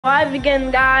Live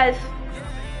again, guys.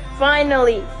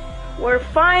 Finally, we're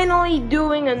finally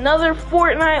doing another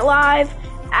Fortnite live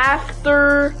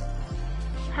after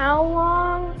how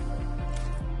long?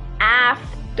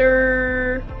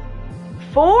 After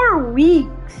 4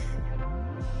 weeks.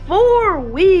 4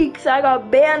 weeks I got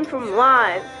banned from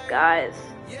live, guys.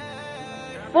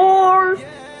 4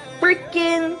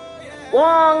 freaking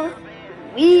long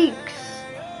weeks.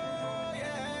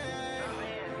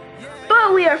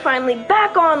 But we are finally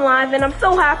back on live, and I'm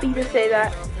so happy to say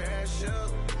that.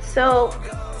 So,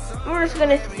 we're just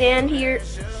gonna stand here,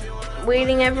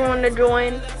 waiting everyone to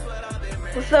join.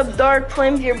 What's up, Dark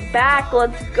Flames? You're back.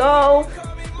 Let's go.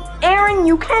 Aaron,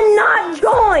 you cannot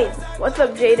join. What's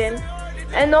up, Jaden?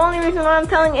 And the only reason why I'm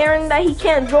telling Aaron that he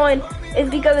can't join is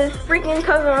because his freaking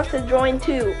cousin wants to join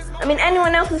too. I mean,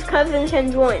 anyone else's cousin can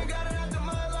join,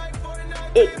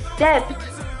 except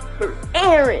for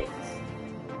Aaron.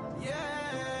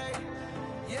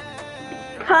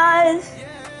 Because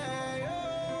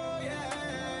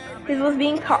he was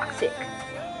being toxic.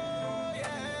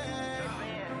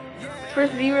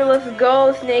 First viewer, let's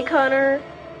go, Snake Hunter.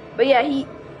 But yeah,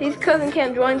 his cousin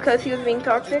can't join because he was being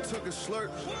toxic.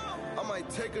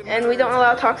 And we don't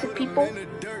allow toxic people.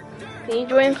 Can you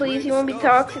join, please? He won't be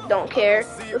toxic. Don't care.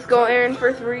 Let's go, Aaron,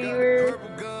 first viewer.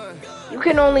 You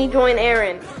can only join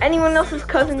Aaron. Anyone else's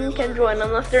cousin can join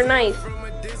unless they're nice.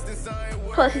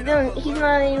 Plus, he's not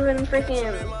even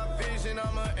freaking,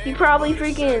 he probably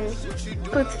freaking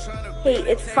puts, hey,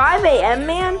 it's 5 a.m.,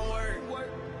 man?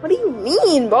 What do you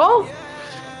mean, bro?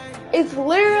 It's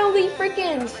literally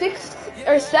freaking 6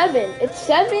 or 7. It's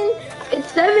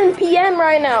 7 p.m.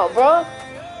 right now, bro.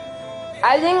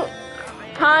 I think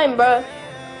time, bro.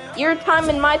 Your time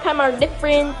and my time are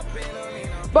different.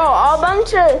 Bro, a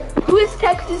bunch of, who is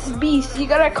Texas Beast? You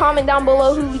gotta comment down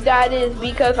below who that is,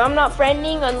 because I'm not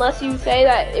friending unless you say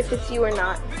that if it's you or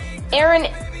not. Aaron,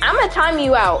 I'm gonna time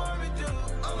you out.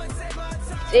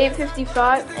 It's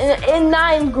 8:55, and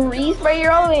not in Greece, right?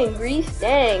 You're all in Greece,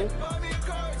 dang.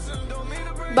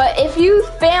 But if you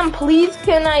spam, please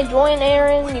can I join,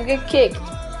 Aaron? You get kicked.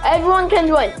 Everyone can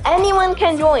join. Anyone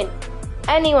can join.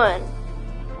 Anyone.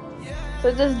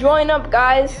 So just join up,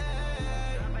 guys.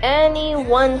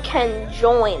 Anyone can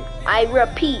join. I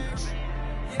repeat,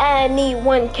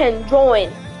 anyone can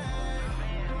join.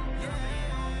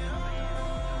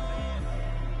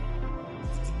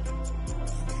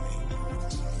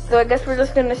 So I guess we're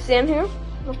just gonna stand here.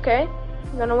 Okay.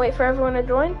 I'm gonna wait for everyone to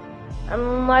join.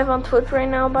 I'm live on Twitch right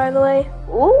now, by the way.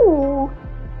 Ooh.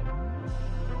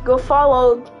 Go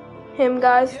follow him,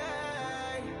 guys.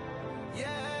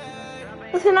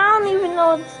 Listen, I don't even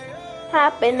know what's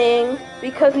happening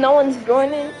because no one's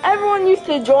joining. Everyone used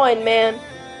to join, man,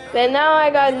 but now I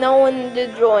got no one to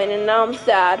join, and now I'm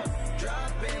sad.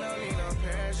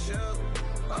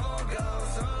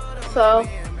 So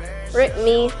rip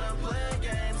me.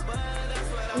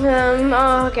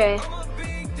 Okay.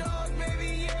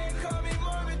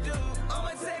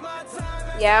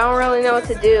 Yeah, I don't really know what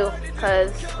to do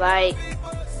because like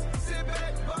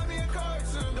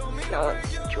no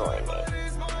one's joining.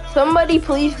 Somebody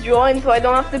please join so I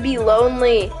don't have to be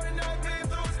lonely.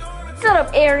 Shut up,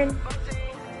 Aaron.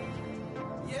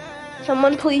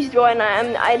 Someone please join.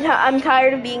 I'm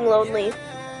tired of being lonely.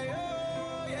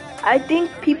 I think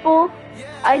people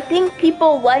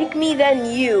like me than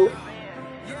you.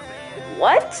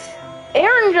 What?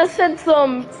 Aaron just said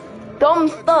some dumb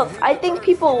stuff. I think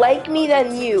people like me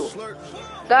than you.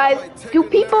 Guys, do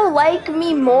people like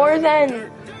me more than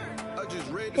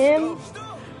him?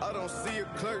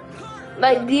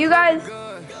 Like, do you guys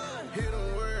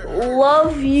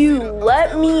love you?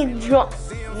 Let me join.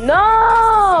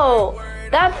 No!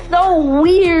 That's so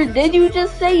weird. Did you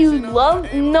just say you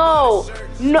love? No.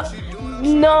 No.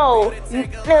 No.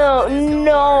 No.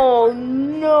 No.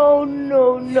 No.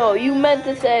 No. No. You meant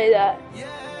to say that.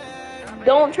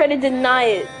 Don't try to deny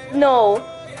it. No.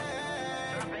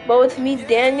 But it's me,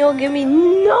 Daniel. Give me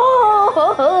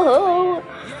no.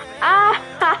 Ah.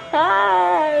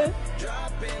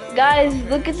 Guys,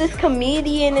 look at this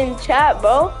comedian in chat,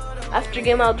 bro. After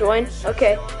game, I'll join.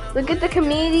 Okay. Look at the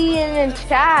comedian in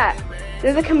chat.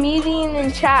 There's a comedian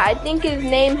in chat. I think his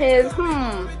name is,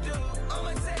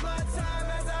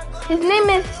 His name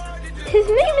is,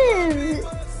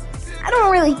 I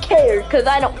don't really care, because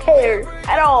I don't care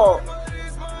at all.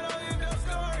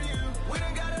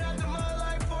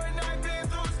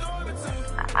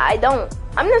 I don't.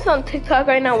 I'm just on TikTok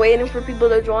right now waiting for people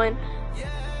to join.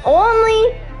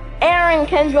 Only Aaron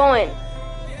can join.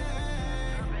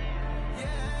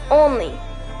 Only.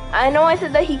 I know I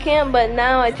said that he can't, but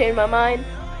now I changed my mind.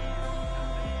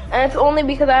 And it's only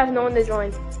because I have no one to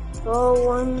join. Oh,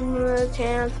 one more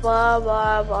chance, blah,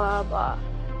 blah, blah, blah.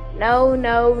 No,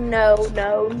 no, no,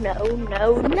 no, no,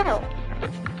 no, no.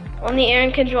 Only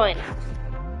Aaron can join.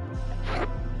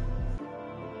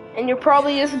 And you're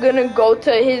probably just gonna go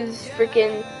to his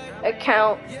freaking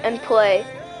account and play.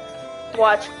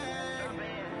 Watch.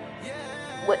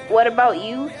 What about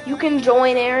you? You can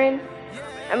join Aaron.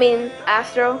 I mean,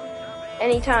 Astro.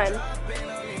 Anytime.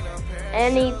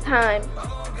 Anytime.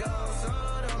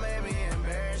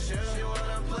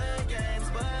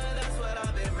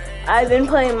 I've been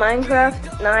playing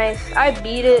Minecraft. Nice. I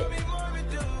beat it.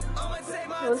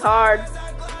 It was hard.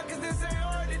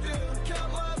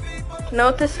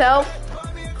 Note to self.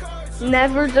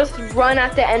 Never just run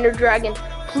at the Ender Dragon.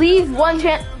 Please, one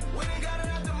chance.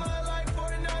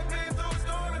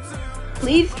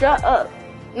 Please shut up.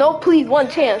 No, please, one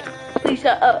chance. Please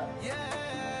shut up.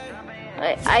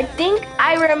 I think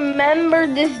I remember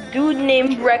this dude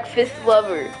named Breakfast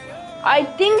Lover. I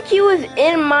think he was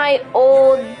in my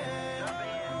old...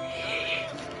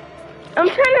 I'm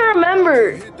trying to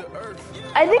remember.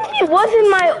 I think he was in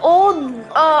my old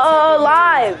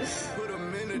lives.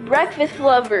 Breakfast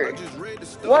Lover.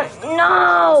 What?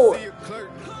 No.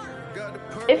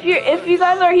 If you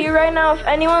guys are here right now, if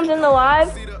anyone's in the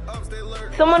live,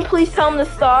 someone please tell him to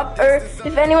stop. Or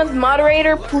if anyone's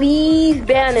moderator, please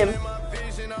ban him.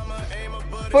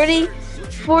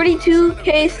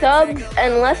 42k subs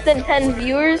and less than 10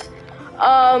 viewers.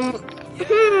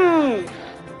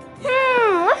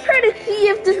 Let's try to see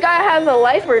if this guy has a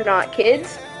life or not,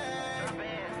 kids.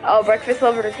 Oh, Breakfast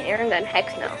Lover is Aaron, then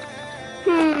hex no.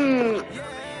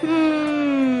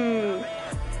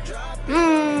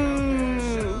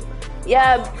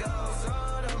 Yeah.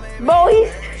 Bro,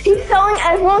 he's telling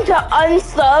everyone to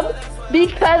unsub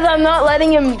because I'm not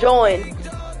letting him join.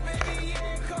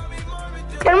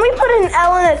 Can we put an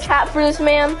L in the chat for this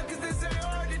man?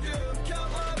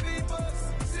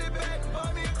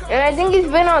 And I think he's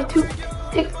been on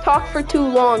TikTok for too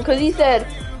long because he said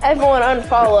everyone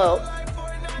unfollow.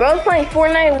 Bro's playing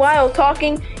Fortnite while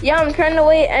talking. Yeah, I'm trying to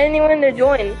wait anyone to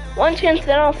join. One chance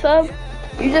then I'll sub.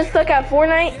 You just suck at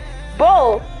Fortnite?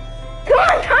 Bro, come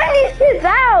on, time these kids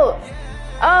out.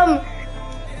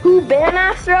 Who banned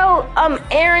Astro?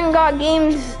 Aaron got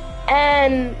games.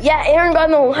 And yeah, Aaron got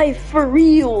no life for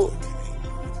real.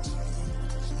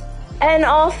 And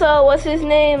also, what's his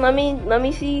name? Let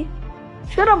me see.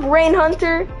 Shut up, Rain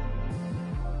Hunter.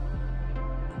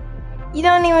 You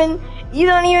don't even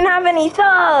have any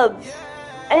subs.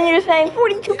 And you're saying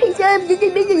 42k subs.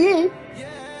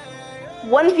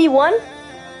 1v1?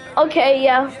 Okay,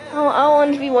 yeah. I'll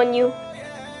 1v1 you.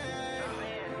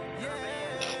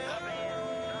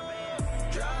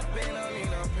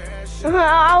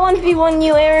 I'll 1v1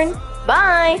 you, Aaron.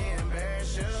 Bye.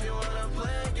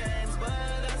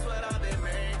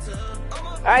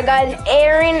 Alright, guys.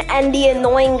 Aaron and the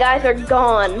annoying guys are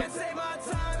gone.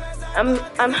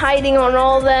 I'm hiding on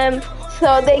all of them,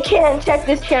 so they can't check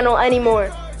this channel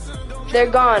anymore. They're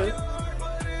gone.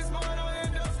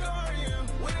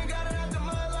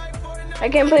 I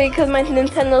can't play because my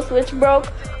Nintendo Switch broke.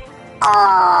 I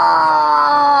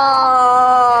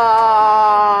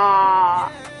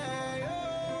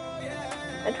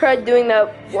tried doing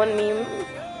that one meme.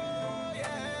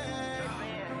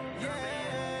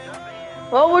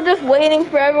 Well, we're just waiting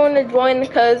for everyone to join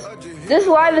because this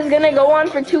live is gonna go on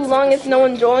for too long if no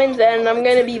one joins, and I'm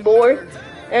gonna be bored,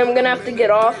 and I'm gonna have to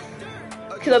get off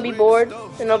because I'll be bored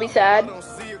and I'll be sad.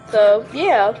 So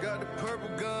yeah,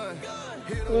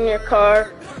 in your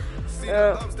car.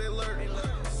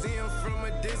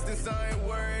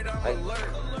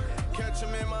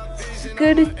 It's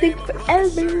gonna take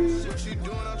forever.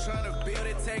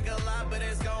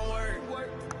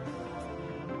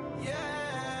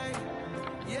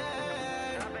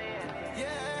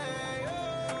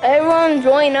 Everyone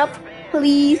join up,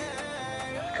 please,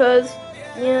 cause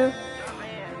yeah,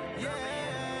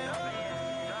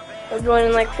 I'll join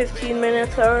in like 15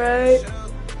 minutes. All right.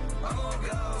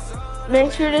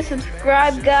 Make sure to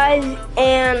subscribe, guys,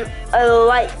 and a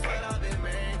like.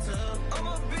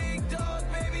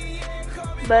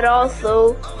 But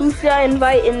also, who should I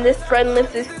invite in this friend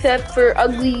list except for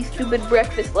ugly, stupid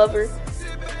Breakfast Lover?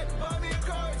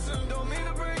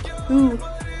 Who?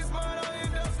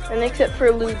 And except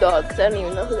for Lou Dog, because I don't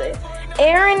even know who they are.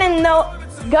 Aaron and no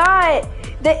guy,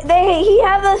 he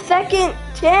has a second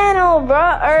channel,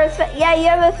 bro. Yeah, he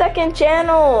has a second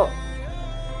channel.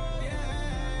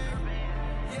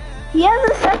 He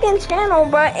has a second channel,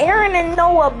 bro. Aaron and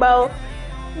Noah, bro.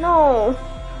 No.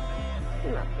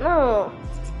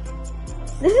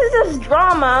 This is just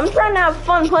drama. I'm trying to have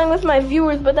fun playing with my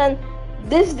viewers, but then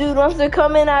this dude wants to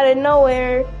come in out of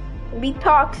nowhere and be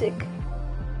toxic.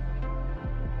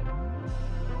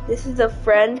 This is a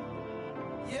friend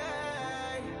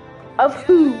of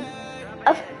who?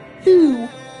 Of who?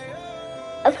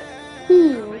 Of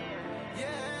who?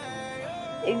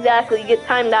 Exactly, get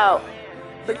timed out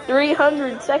for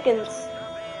 300 seconds.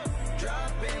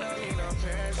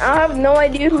 I have no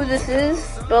idea who this is,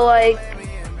 but like,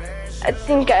 I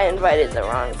think I invited the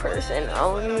wrong person.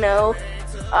 Oh no.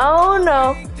 Oh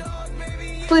no.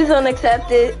 Please don't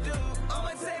accept it.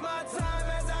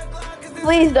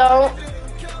 Please don't.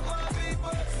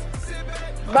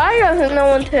 Why doesn't no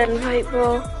one to invite,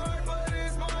 bro?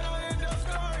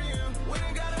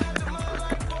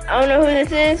 I don't know who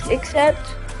this is,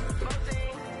 except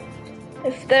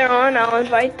if they're on, I'll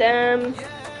invite them.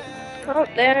 Oh,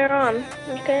 they're on.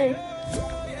 Okay.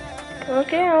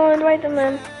 Okay, I'll invite them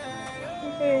then.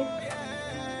 Okay.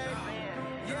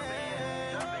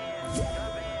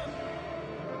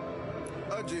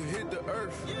 I just hit the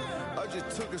earth. I just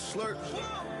took a slurp.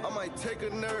 I might take a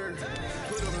nerd.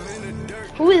 Put him in the dirt.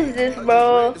 Who is this,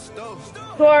 bro?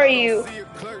 Who are you?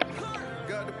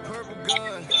 Got the purple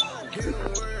gun. Hit him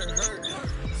where it hurt.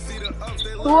 See the ups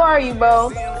they Who are you,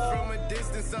 bro? from a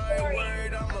distance. I ain't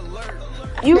worried. I'm alert.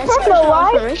 You from the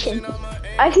live?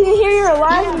 I can hear your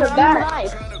live in the back.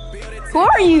 Who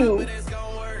are you?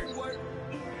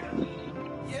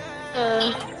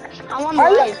 I'm on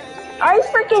live. Are you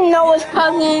freaking Noah's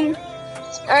cousin?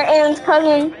 Or Aaron's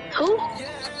cousin? Who?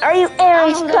 Are you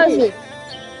Aaron's I don't know cousin?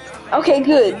 Okay,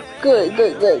 good. Good.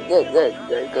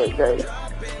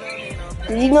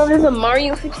 Did you know there's a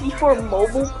Mario 64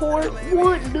 mobile port?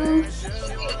 What, dude?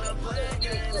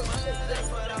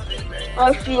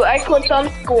 Oh shoot, I clicked on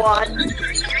squad.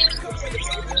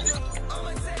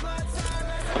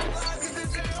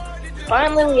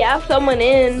 Finally, we have someone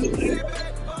in.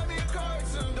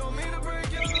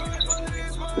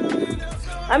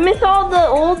 I miss all the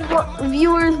old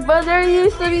viewers, but there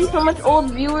used to be so much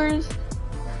old viewers.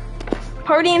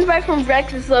 Party invite from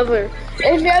Breakfast Lover.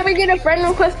 If you ever get a friend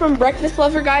request from Breakfast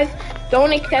Lover, guys,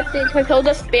 don't accept it because he'll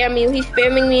just spam you. He's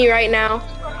spamming me right now.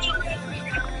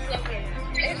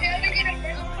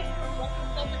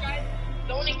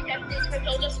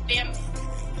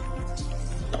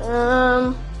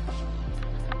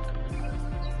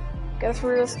 Guess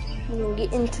we're just gonna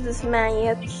get into this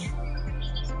match.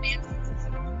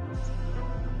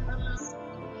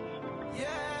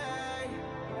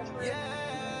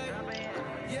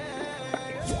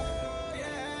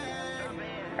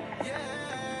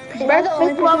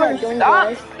 Breakfast Lover,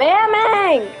 stop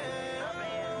spamming!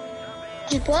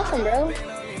 Just bluff him, bro.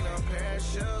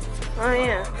 Oh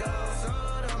yeah.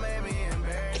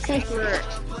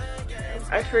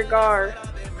 I forgot.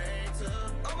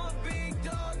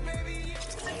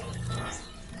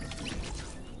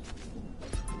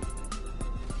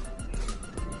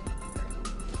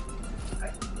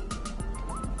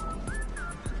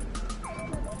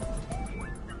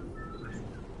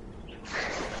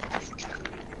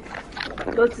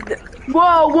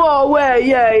 Whoa, wait,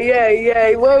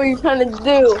 yeah. What are you trying to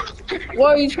do?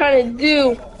 What are you trying to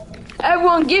do?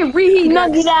 Everyone get Reheat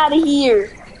Nugget out of here.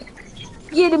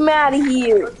 Get him out of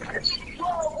here.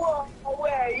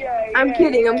 I'm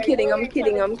kidding.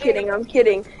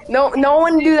 No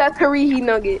one do that to Reheat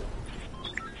Nugget.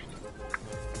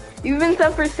 You've been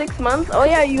sub for 6 months? Oh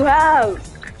yeah, you have.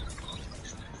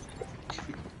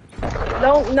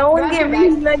 No one get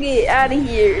Reheat Nugget out of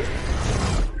here.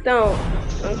 Don't.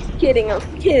 I'm kidding.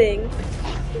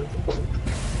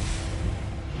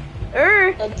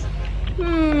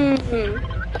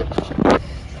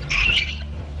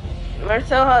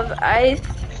 Marcel has ice.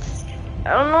 I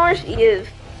don't know where she is.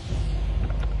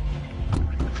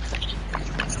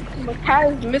 My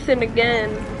cat is missing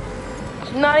again.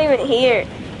 She's not even here.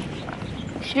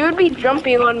 She would be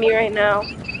jumping on me right now.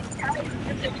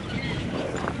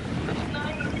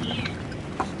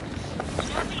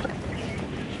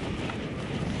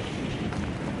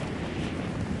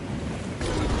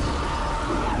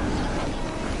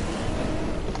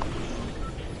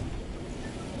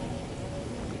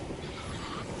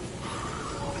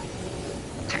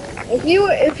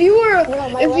 If you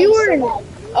were an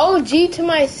OG to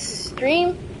my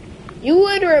stream, you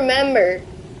would remember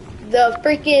the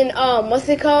freaking what's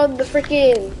it called? The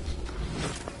freaking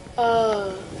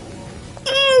oh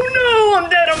no, I'm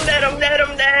dead.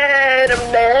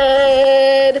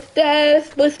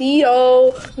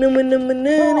 Despacito. No.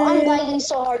 Bro, I'm lagging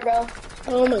so hard, bro.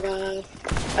 Oh my god.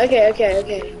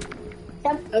 Okay.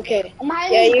 Yep. Okay. I'm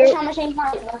hiding Yeah, this you're. bush on my chain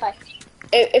Wi-Fi.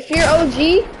 If you're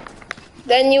OG,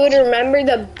 then you would remember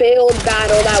the build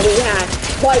battle that we had.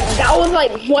 Like, that was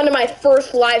like one of my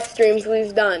first live streams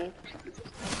we've done.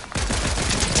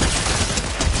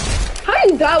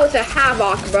 think that was a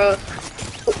havoc, bro.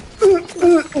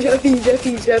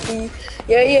 Jeffy.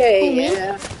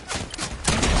 Yeah.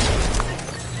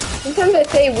 Sometimes I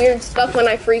say weird stuff when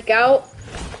I freak out.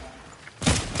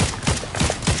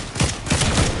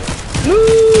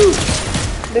 Move!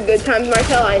 The good times,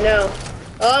 Martel, I know.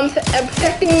 I'm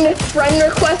accepting this friend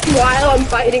request while I'm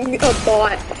fighting a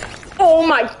bot. Oh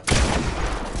my...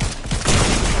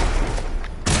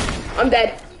 I'm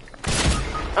dead.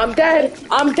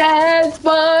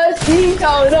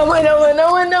 Despacito, no,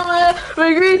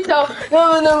 Negrito,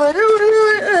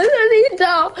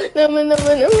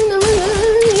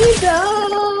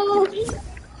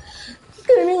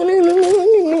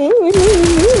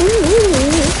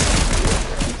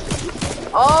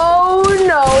 Oh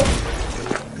no.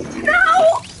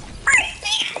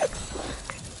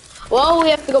 Well, we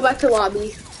have to go back to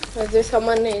lobby. There's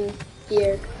someone in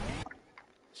here.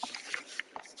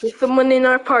 There's someone in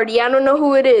our party. I don't know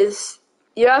who it is.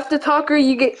 You have to talk or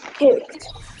you get kicked.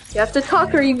 You have to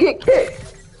talk or you get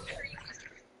kicked.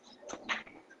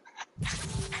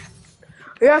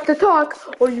 You have to talk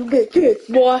or you get kicked,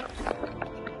 boy.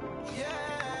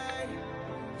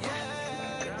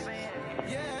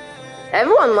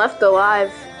 Everyone left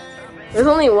alive. There's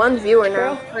only one viewer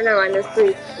now. Oh, never mind, there's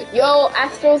 3. Yo,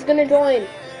 Astro's gonna join.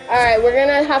 Alright, we're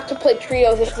gonna have to play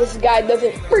trios if this guy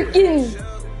doesn't freaking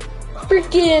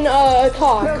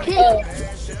talk.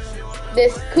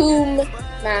 This Coom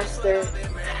Master.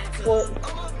 Well,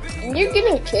 you're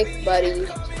getting kicked, buddy.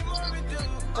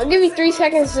 I'll give you 3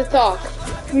 seconds to talk.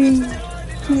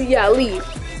 Yeah, leave.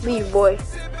 Leave, boy.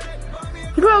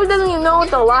 He probably doesn't even know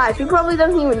it's alive. He probably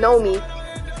doesn't even know me.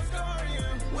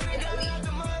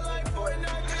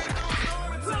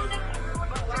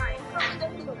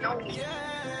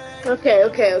 Okay.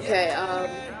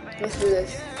 Let's do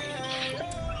this.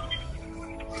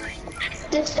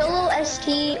 Does Solo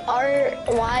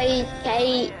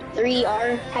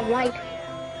STRYK3R have mic?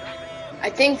 I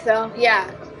think so, yeah.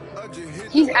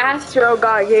 He's Astro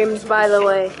got games, by the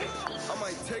way.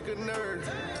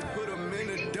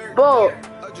 But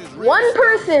one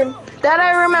person that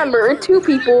I remember, or 2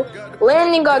 people,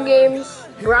 Landon got games,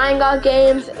 Brian got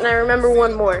games, and I remember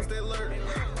one more.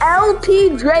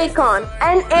 LT Dracon,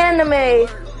 an anime.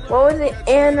 What was it?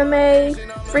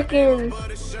 Freaking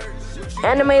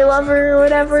anime lover or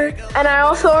whatever. And I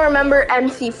also remember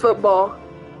MC Football.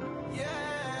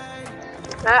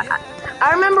 I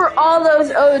remember all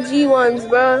those OG ones,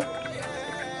 bro.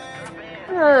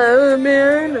 Oh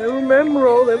man, I remember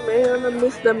all them, man. I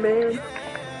miss them, man.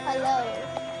 Hello.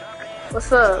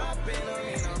 What's up?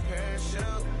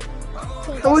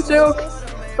 I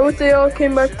wish they all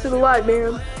came back to the light,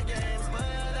 man.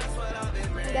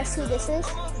 Guess who this is?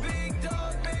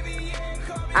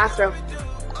 Astro.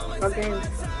 Okay.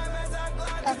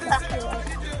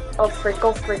 Oh frick. I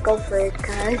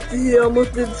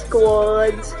almost did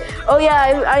squads. Oh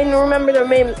yeah, I remember their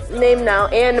name now.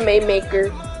 Anime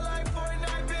Maker.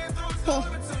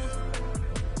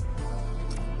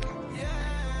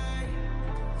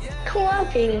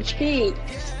 Clapping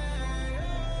cheeks.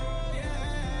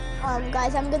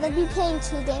 Guys, I'm gonna be playing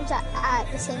 2 games at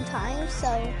the same time, so...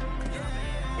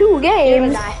 2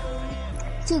 games?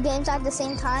 2 games at the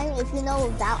same time. If you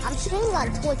know Valorant, I'm streaming on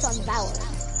Twitch on Valorant.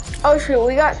 Oh shoot,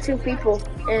 we got 2 people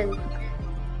in.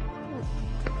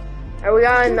 And we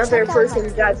got another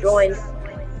person that joined.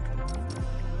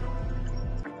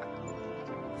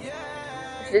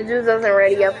 This dude doesn't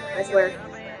ready up, I swear.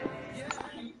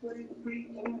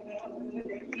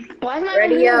 Why am I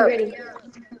ready up?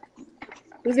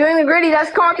 He's doing the gritty, that's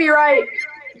copyright.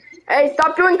 Hey,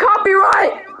 stop doing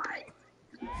copyright!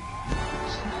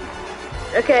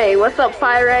 Okay, what's up,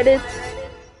 Fire Reddits?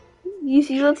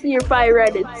 Let's see your Fire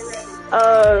Reddits.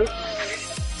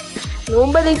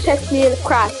 Nobody text me in the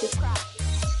crash.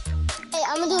 Hey,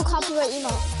 I'm gonna do a copyright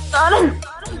email.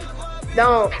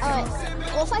 Don't. Alright,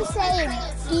 what if I say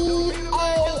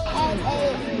B-A-N-A,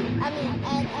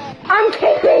 N-N. I'm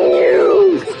kicking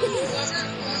you!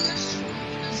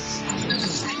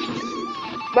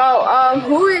 Bro,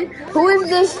 who is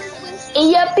this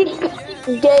Epic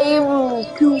Game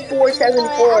 2474? I'm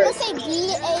gonna say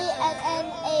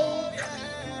B-A-N-N-A.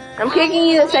 I'm kicking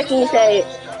you the second you say it.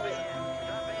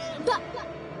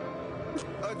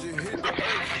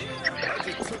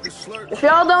 If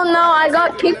y'all don't know, I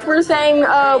got kicked for saying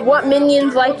what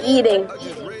minions like eating.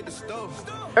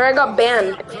 Or I got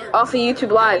banned off of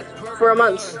YouTube Live for a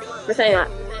month for saying that.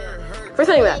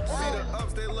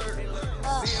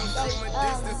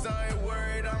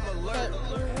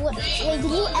 Wait,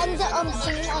 did you end the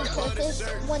scene on purpose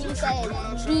when you said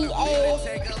B-A?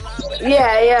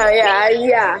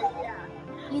 Yeah.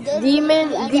 You did?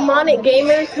 Demonic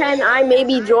Gamers, can I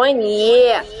maybe join?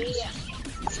 Yeah.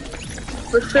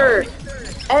 For sure.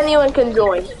 Anyone can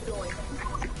join.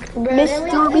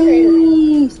 Mr.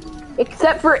 Beast!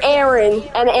 Except for Aaron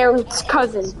and Aaron's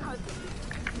cousin.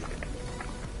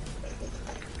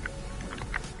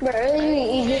 But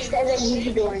earlier you just said that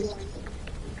you joined.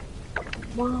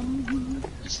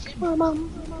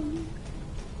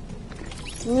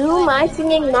 New My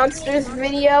Singing Monsters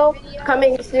video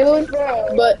coming soon,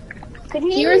 but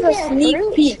here's a sneak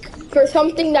peek for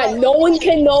something that no one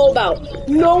can know about.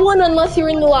 No one unless you're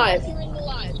in the live.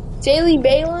 Jaylee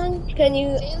Balin, can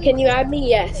you add me?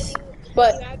 Yes.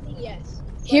 But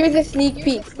here's a sneak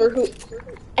peek for who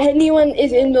anyone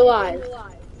is in the live.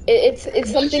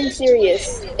 It's something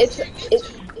serious. It's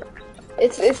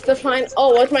the fine.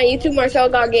 Oh, what's my YouTube? Marcel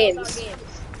Got Games.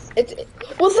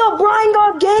 What's up, Brian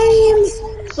Got Games?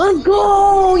 Let's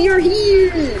go! You're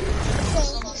here.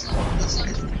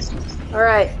 All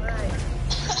right.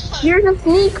 Here's a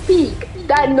sneak peek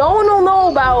that no one will know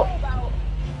about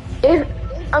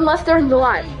unless they're in the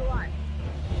live.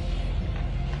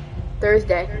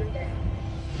 Thursday.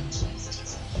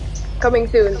 Coming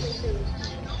soon.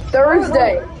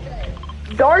 Thursday.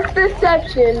 Dark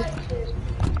Deception.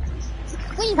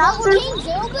 Wait, what game?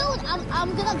 Zero build?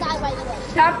 I'm gonna die by the way.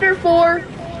 Chapter 4,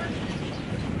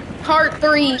 Part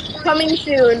 3, coming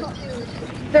soon.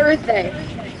 Thursday.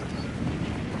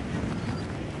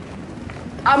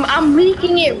 I'm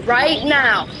leaking it right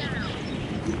now.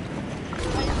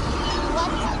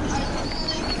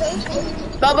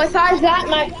 But besides that,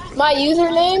 my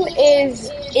username is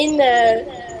in the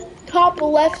top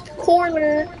left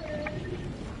corner.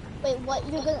 Wait, what?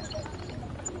 You're gonna...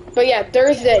 But yeah,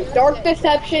 Thursday, Dark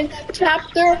Deception,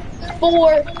 Chapter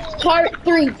 4, Part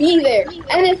 3, be there.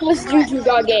 And it's with Juju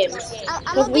Got Games.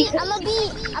 I'm gonna be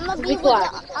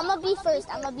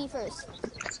first.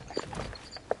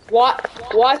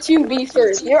 Watch you be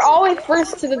first. You're always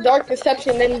first to the Dark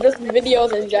Deception than just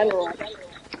videos in general.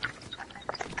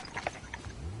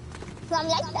 So I'm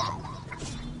like that.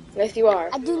 Yes, you are.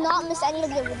 I do not miss any of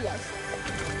your videos.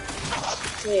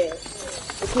 Yeah.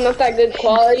 It's not that good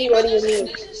quality, what do you mean?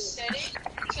 What is this?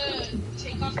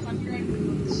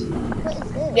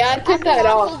 Yeah, I took that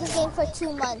off. I've been playing this game for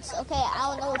 2 months. Okay, I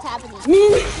don't know what's happening.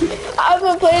 I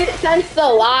haven't played it since the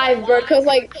live, bro, cause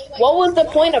like, what was the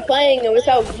point of playing it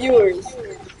without viewers?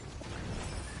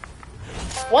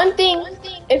 One thing,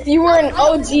 if you were an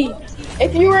OG to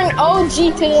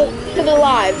the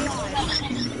live,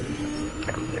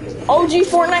 OG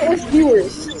Fortnite with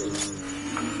viewers.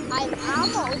 I'm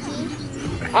OG.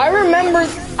 I remember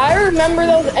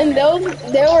those, and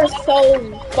they were so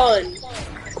fun.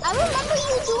 I remember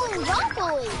you doing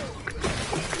Rocket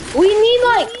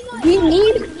We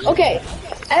need, okay,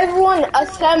 everyone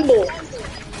assemble.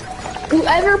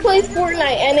 Whoever plays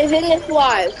Fortnite and is in this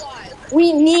live,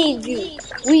 we need you.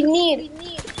 We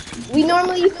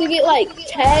normally used to get like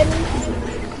 10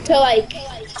 to like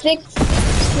 6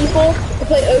 people to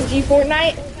play OG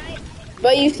Fortnite,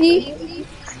 but you see,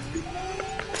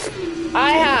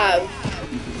 I have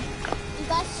You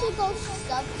guys should go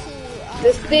sub to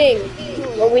this thing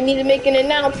where we need to make an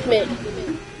announcement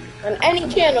on any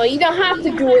channel. You don't have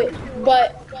to do it,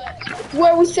 but it's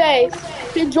where we say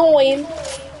to join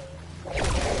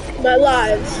my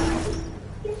lives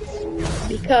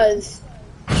because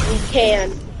we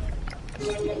can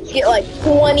get like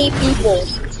 20 people.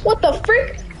 What the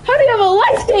frick? How do you have a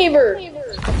lifesaver?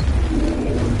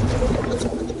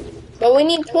 But we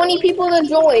need 20 people to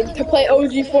join to play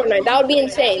OG Fortnite. That would be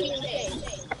insane.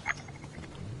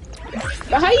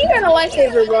 But how you got a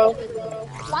lifesaver, bro?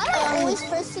 Why am I always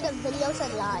first to the videos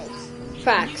and lives?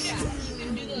 Facts.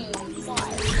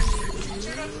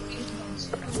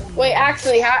 Wait,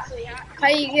 actually, how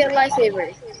you get a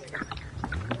lifesaver?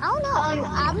 I don't know.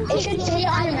 I'm just It should be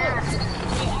on your map.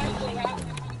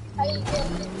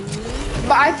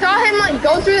 But I saw him like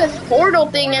go through this portal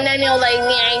thing and then he'll like, yeah,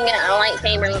 I got a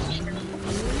lightsaber.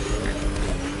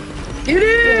 Get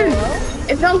in!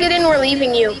 If you don't get in, we're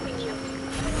leaving you.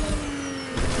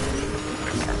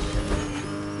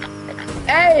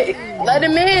 Hey, let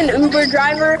him in, Uber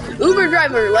driver. Uber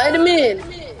driver, let him in.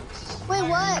 Wait,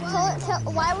 what?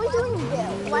 Why are we doing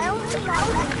this? Why are we doing this?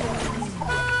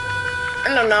 I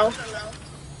don't know.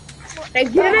 Hey,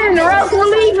 get in or else we're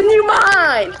leaving you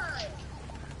behind.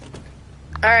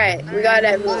 Alright, we got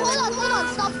everyone. Hold on,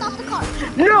 stop the car.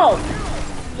 No!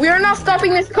 We are not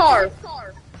stopping this car.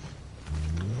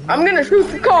 I'm gonna shoot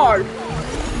the car.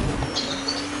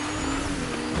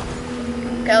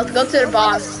 Okay, let's go to the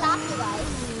boss. Stop you guys.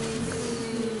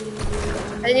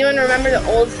 Anyone remember the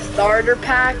old starter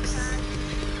packs?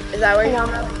 Is that where you're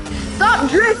at? stop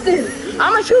drifting.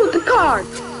 I'ma shoot the car.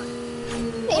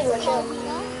 Hey, Russia.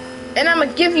 And I'ma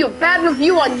give you a bad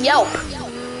review on Yelp.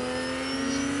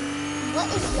 What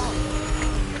is Yelp?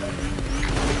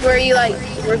 Where you like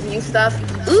review stuff.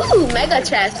 Ooh, mega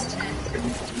chest.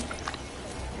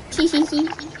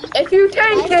 If you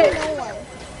take it,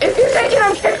 if you take it,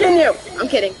 I'm kicking you. I'm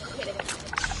kidding.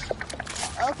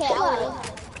 Okay, I'll leave.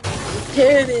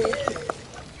 Kidding.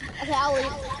 Okay, I'll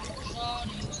leave.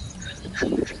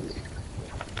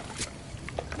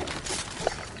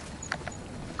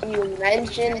 You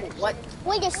mentioned what?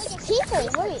 Wait, there's people.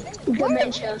 Wait.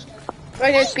 Dementia.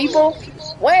 Wait, there's people?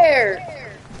 Where?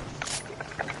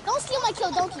 Don't steal my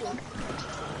kill, don't you?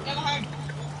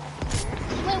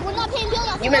 Wait, we're not paying bills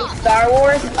after You meant that. Star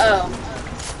Wars? Oh.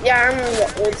 Yeah, I remember the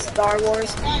old Star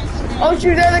Wars. Oh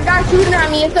shoot, there's a guy shooting at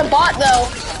me. It's a bot though.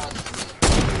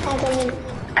 I'm coming.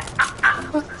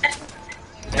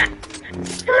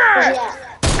 Yeah.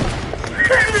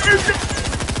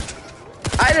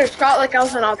 I just felt like I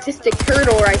was an autistic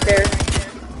turtle right there.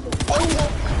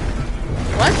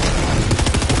 What?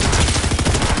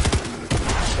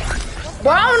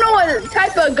 Bro, I don't know what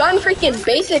type of gun freaking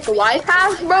basic life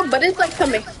has, bro, but it's like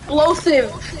some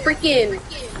explosive freaking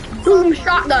boom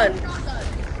shotgun.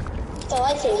 Oh,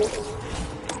 I see it.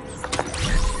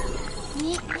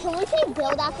 Can we pay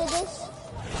build after this?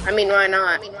 I mean, why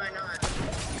not?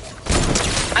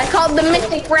 I called the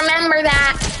Mythic, remember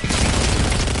that?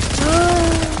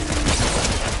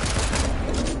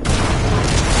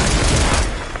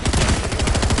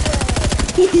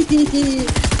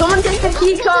 Someone take the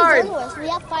key card. We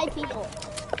have 5 people.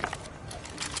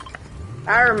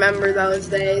 I remember those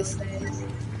days.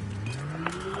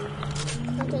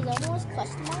 Okay, that was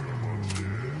question mark.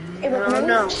 I don't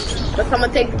know. But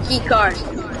someone take the key card.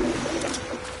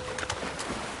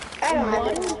 I don't have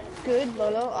it. Good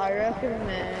Lolo I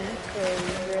recommend for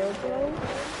real bro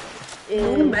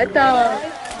Ooh, meta.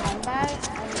 combat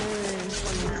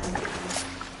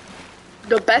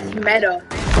The best meta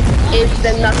is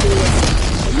the nothing.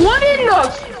 What in the?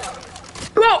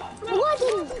 Bro,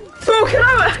 bro, can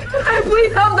I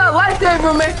please have that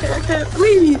lightsaber, man?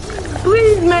 Please,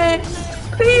 please, man,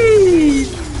 please,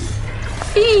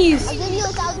 please. I'll give you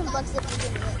 $1,000 if you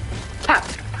give me it. Tap,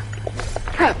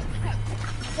 tap.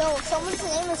 Yo, someone's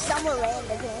name is Summer Rae in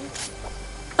the game.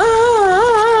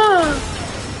 Ah.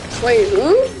 Wait, who?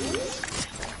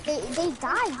 They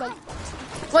died. Like,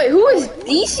 Wait, who is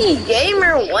DC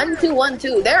Gamer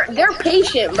 1212? They're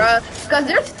patient, bruh, cause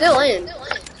they're still in.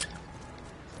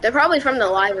 They're probably from the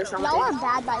live or something. y'all are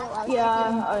bad by the way.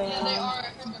 yeah, oh yeah.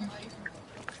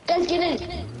 Guys, get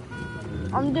in.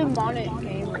 I'm demonic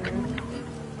gamer.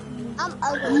 I'm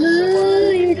ugly.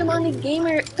 Ooh, you're demonic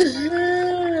gamer.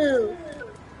 Ooh.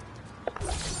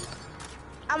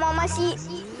 I'm on my seat.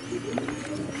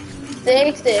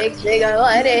 Stick, I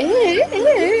let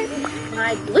it.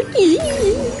 My blicky.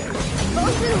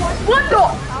 What the?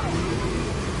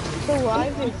 The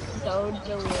live is so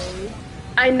delayed.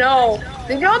 I know.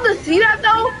 Did y'all just see that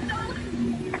though?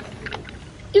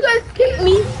 You guys kicked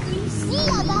me. See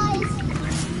ya, guys.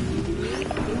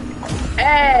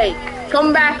 Hey,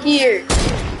 come back here.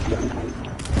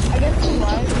 I guess the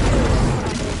live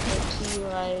is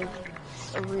like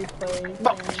a replay.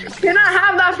 But can I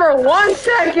have that for 1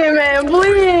 second, man,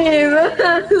 please?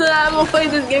 I'm gonna play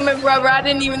this game forever. I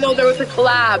didn't even know there was a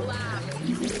collab.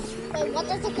 Wait, what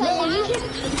does it call?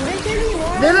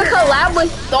 There's a collab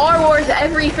with Star Wars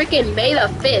every freaking May the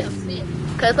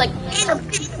 5th. Cause like,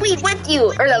 we with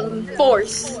you, or the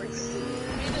Force.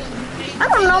 I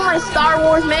don't know my Star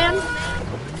Wars, man.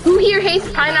 Who here hates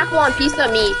pineapple on pizza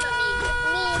meat?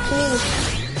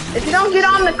 If you don't get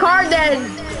on the card,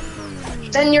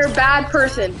 then you're a bad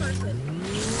person.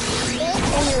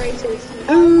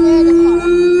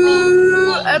 Ooh,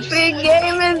 Epic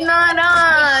Game is not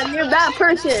on. You're a bad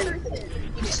person.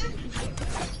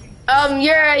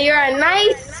 You're a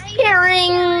nice,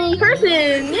 caring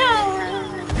person. Yeah.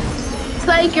 It's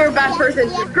like you're a bad person.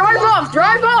 Drive off. Please,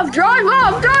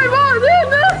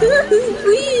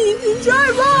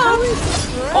 drive off.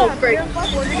 Oh, frick.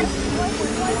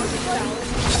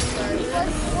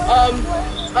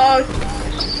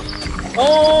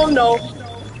 Oh no.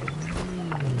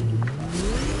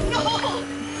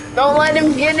 Don't let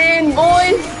him get in,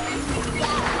 boys.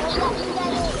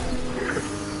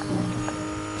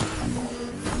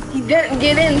 He didn't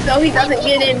get in, so he doesn't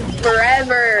get in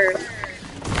forever.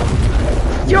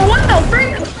 Yo, what the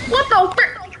frick?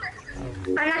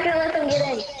 I'm not gonna let them get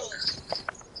in.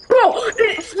 Bro,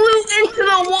 it flew into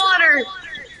the water.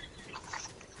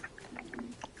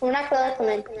 We're not gonna let them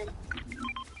in.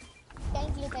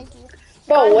 Thank you.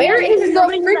 Bro, where is the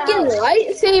freaking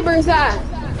lightsabers at?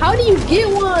 How do you get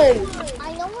one?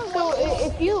 I know where So one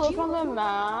is. if you look on the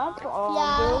map, Yeah,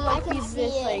 there'll I like can be see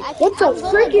this it. like. What the I'm gonna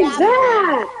frick is grab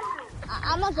that?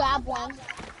 I'm gonna grab one.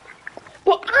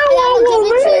 But And I'm I gonna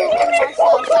give it want to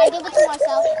Marcel. Should I give it to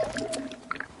Marcel?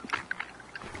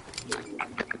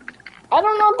 I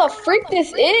don't know what the frick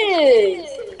this is.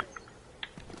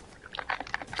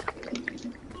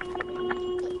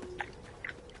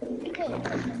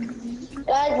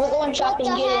 Guys, we're going shopping.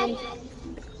 What the Get in. heck?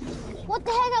 What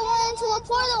the heck? I went into a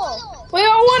portal. Wait, I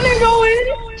want to go in.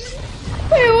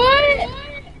 Wait, what?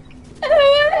 Want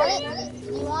What? it?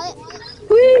 You want it?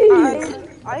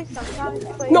 Please. I sometimes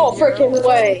play. No Zero freaking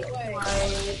way.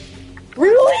 Like,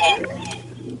 Really?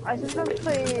 I sometimes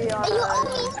play And you owe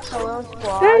me. Hello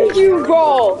Squad. Thank you,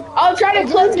 bro. I'll try to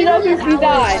cleanse it up if you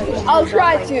die. I'll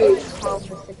try to. 12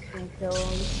 to 16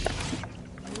 kills.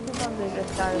 Sometimes I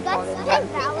just die You guys recording. play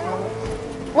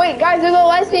Valorant? Wait, guys, there's a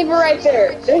lightsaber right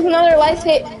there. There's another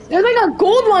lightsaber. There's like a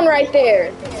gold one right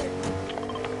there.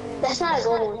 That's not a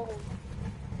gold one.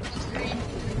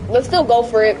 Let's still go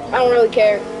for it. I don't really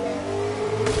care.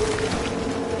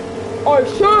 I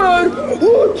said,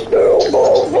 let's still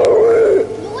go for it.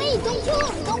 No, wait, don't kill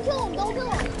him. Don't kill him. Don't kill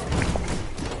him.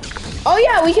 Oh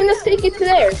yeah, we can just take it to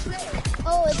there.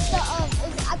 Oh, it's the,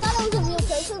 I thought it was a real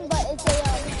person, but it's a,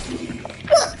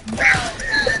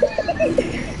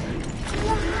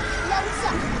 yeah, what's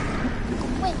up?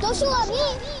 Wait, don't shoot at me.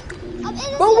 I'm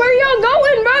innocent. But where y'all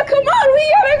going, bro? Come on, we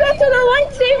gotta go to the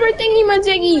lightsaber thingy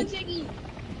majiggy.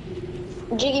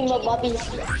 Jiggy my Bobby.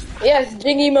 Yes,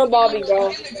 Jiggy my Bobby, bro.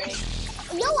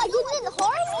 No, I didn't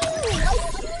harm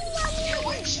you.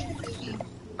 Why you shooting at me?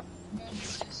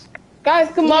 Guys,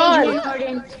 come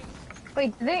on.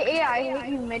 Wait, did the AI hit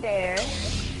you midair?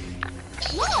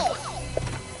 No.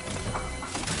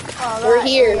 Oh, We're that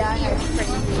here. AI has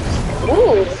crazy.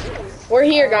 Ooh, we're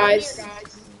here, guys.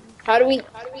 What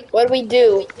do we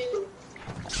do?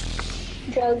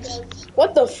 Drugs.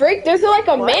 What the frick? There's like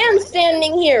a man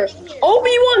standing here.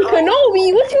 Obi-Wan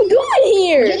Kenobi, what you doing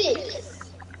here? Get it.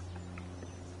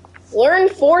 Learn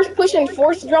force push and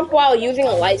force jump while using a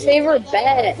lightsaber?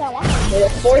 Bet. May the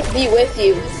force be with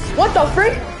you. What the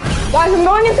frick? Guys, I'm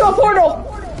going into a portal.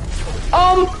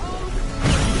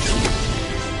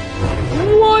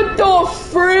 What the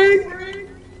frick?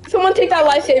 Someone take that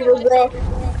lightsaber, bro.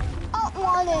 I don't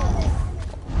want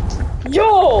it.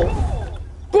 Yo!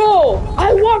 Bro,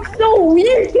 I walk so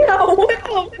weird now. What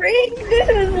the frick? This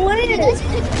is lit.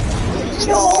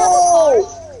 Yo!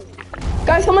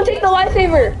 Guys, someone take the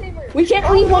lightsaber. We can't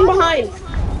leave one behind.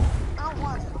 I don't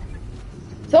want it.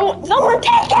 So, someone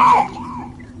take it!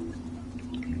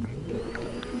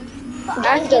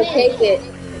 Astro, take it.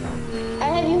 I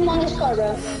have you on this car,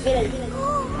 bro. Get in.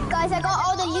 Guys, I got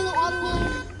all the U on me.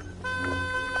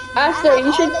 Astro,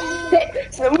 you should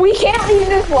take... We can't leave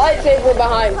this lightsaber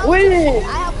behind. Wait. I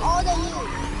have all the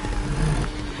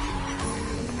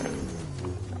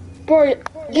U. Bro,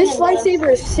 this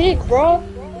lightsaber is sick, bro.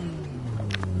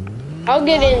 I'll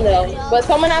get in though, but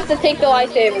someone has to take the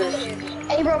lightsaber.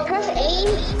 Hey, bro, press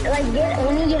A. Like,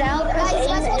 when you get out, press Guys, A you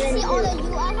guys want to and see all then the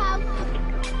U I have?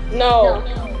 No.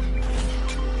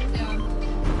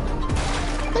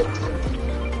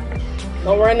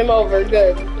 Don't run him over,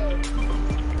 good.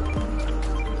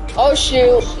 Oh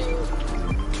shoot.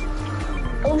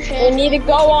 oh We shit. need to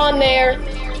go on there.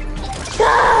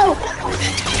 Go!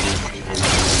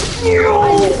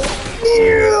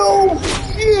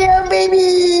 Yeah, baby!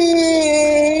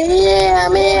 Yeah,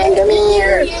 man, come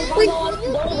here! Don't go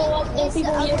up, there's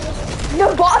people here.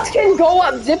 The bots can go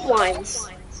up zip lines.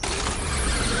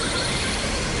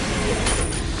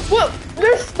 What?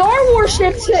 There's Star Wars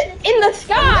ships in the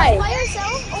sky! By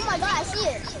yourself? Oh my god, I see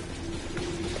it.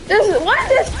 Why are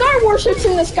there Star Wars ships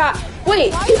in the sky?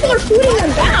 Wait, people are shooting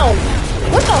them down.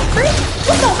 What the frick?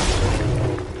 What the?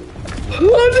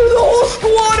 There's a whole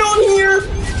squad on here.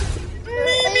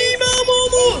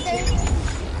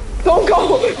 Don't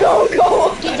go. Don't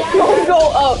go. Don't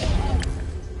go up.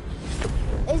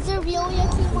 Is there really a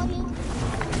team on you?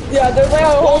 Yeah, there's like a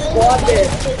whole squad there.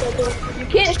 You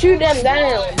can't shoot them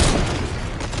down.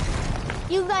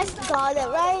 You guys got it,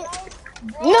 right?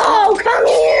 No, come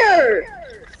here.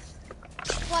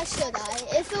 Why should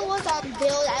I? If it was on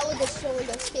build, I would destroy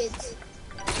those kids.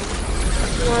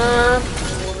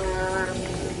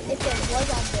 If it was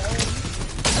on build.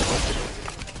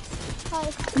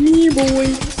 Hi. Come here, boy.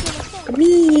 You see the thing? Come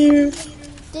here.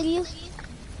 Did you?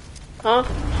 Huh?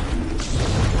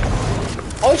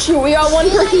 Oh shoot, we got one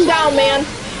person down, man.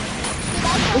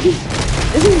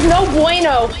 This is no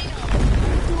bueno. Do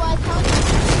I come?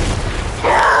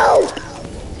 Help!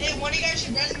 Hey, one of you guys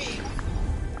should res me.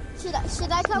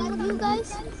 Should I come with you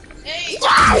guys? Hey,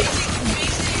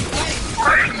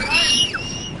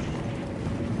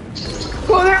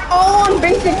 Bro, they're all on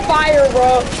basic fire,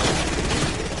 bro.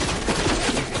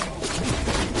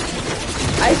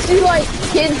 I see like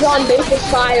kids on basic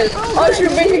fire. Oh, shoot,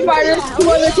 basic fire. There's 2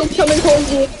 other kids coming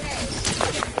towards me.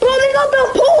 Bro, they got the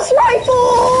pulse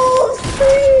rifles!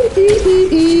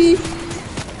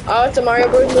 Oh, it's a Mario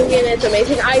Bros. Movie and it's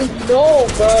amazing. I know,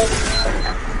 bro.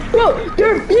 Bro,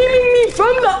 they're beaming me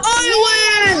from the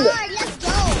island! Alright, let's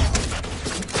go.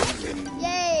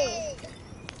 Yay.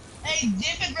 hey,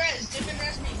 dip and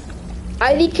rest me.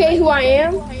 IDK who I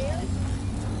am?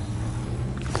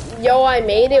 Yo, I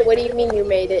made it? What do you mean you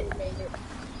made it?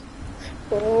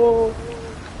 Oh.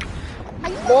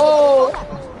 Whoa.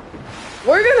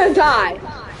 We're gonna die. No,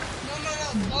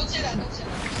 don't say that.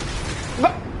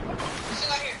 But You're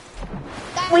still out here.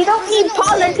 Guys, we don't we're need gonna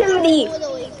win. positivity.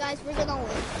 Totally, guys, we're gonna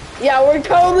win. Yeah, we're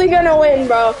totally gonna win,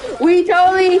 bro. We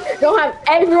totally don't have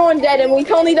everyone dead, and we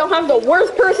totally don't have the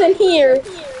worst person here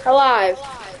alive.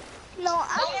 No,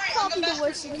 I'm probably the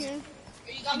worst in here.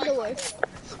 I'm the worst.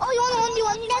 Oh, you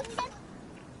want me again?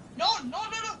 No.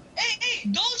 Hey,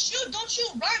 don't shoot.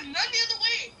 Run the other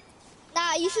way.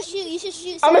 Nah, you should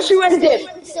shoot. I'ma shoot and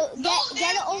dip. So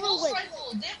get it over with.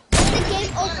 Rifle, dip. Get the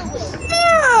game over with.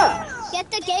 Yeah! Get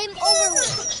the game over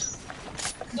with.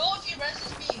 No, if he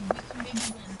rests me, we can maybe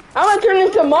win. I'm gonna turn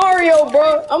into Mario,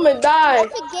 bro. I'm gonna die.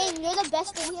 Epic game, you're the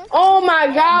best in here. Oh my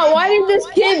god, why did this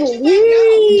kid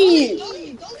leave? Don't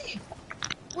leave.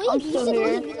 Wait, you still should here.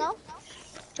 leave, you know?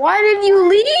 Why did you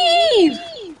leave?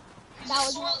 That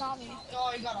was not me.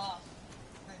 Oh, he got off.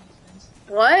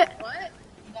 What?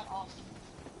 He got off.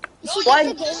 You should Why-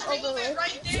 get the game Just over leave it with.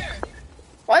 right there.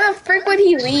 Why the frick would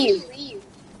he leave?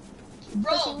 Bro.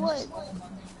 Because he would.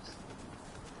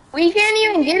 We can't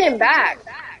even get him back.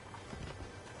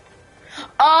 Oh,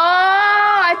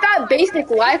 I thought Basic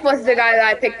Life was the guy that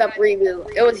I picked up reboot.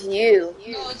 It was you.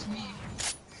 No, it's me.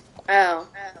 Oh.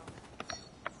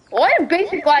 Why did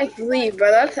Basic Life leave,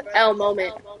 bro? That's an L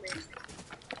moment.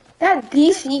 That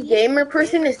DC gamer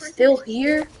person is still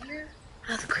here?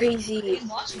 That's crazy. He's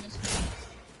watching us.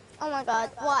 Oh my god,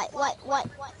 what?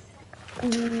 We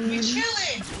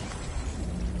chilling.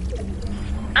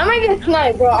 I'm gonna get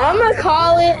sniped, bro. I'm gonna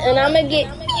call it and I'm gonna get.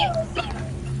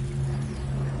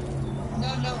 No,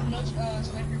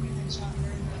 sniper being shot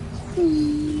very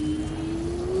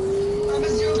I'm a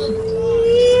 0 to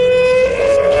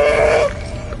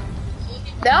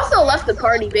They also left the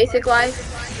party, Basic Life.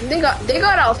 They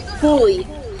got out fully.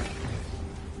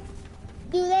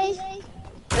 Do they?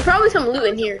 There's probably some loot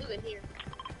in here.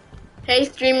 Hey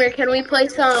streamer, can we play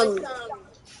some?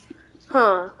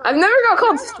 Huh? I've never got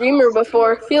called streamer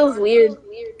before. Feels weird.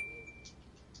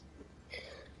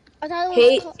 I thought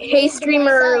it was Hey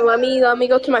streamer, let me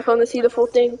go to my phone to see the full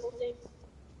thing.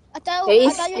 I thought Hey,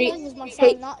 your name was my son,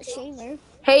 hey. not Shamer.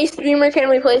 Hey streamer, can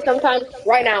we play sometime?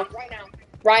 Right now.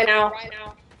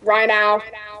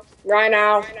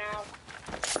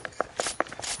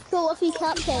 So if he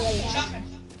can't play later.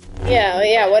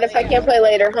 Yeah, what if I can't play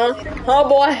later, huh? Oh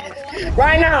boy.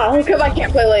 Right now, because I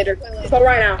can't play later. So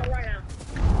right now.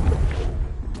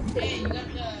 Hey, you got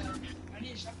the... I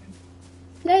need a shotgun.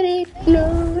 Let it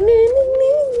flow.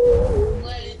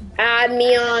 Let it... Add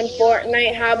me on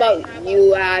Fortnite. How about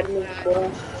you add me,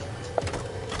 bro?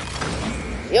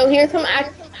 Yo, here's some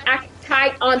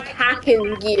attack on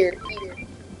Titan gear.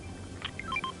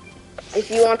 If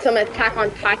you want some attack on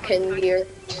Titan gear.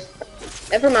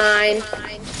 Never mind.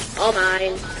 All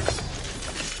mine.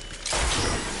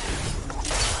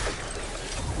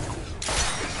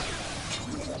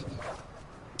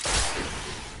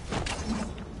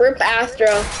 Rip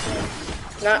Astro.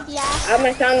 Not. Yeah. I have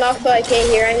my sound off so I can't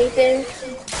hear anything.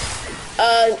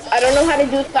 I don't know how to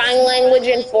do sign language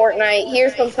in Fortnite.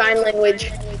 Here's some sign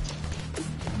language.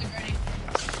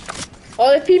 Oh,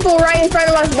 there's people right in front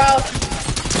of us, bro.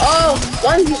 Oh,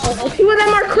 2 of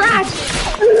them are cracked.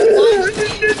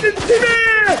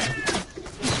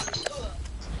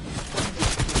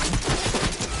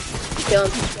 Kill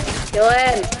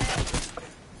him.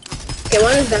 Okay,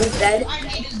 one of them's dead.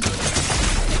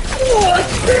 Oh,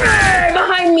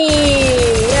 behind me!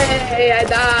 Yay, I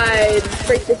died.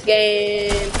 Freak this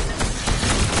game.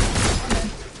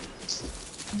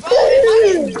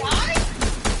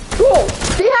 Cool.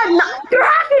 They have not. They're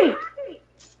hacking!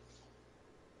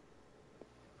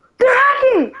 They're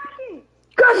hacking!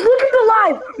 Guys, look at the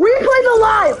live! Replay the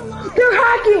live! They're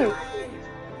hacking!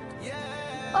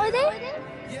 Are they?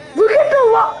 Look at the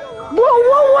live! Bro,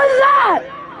 what was that?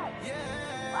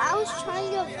 I was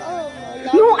trying to.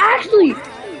 No, actually,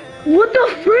 what the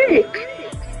frick?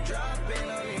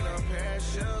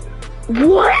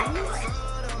 What?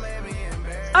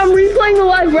 I'm replaying the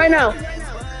live right now.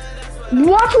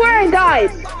 Watch where I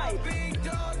died.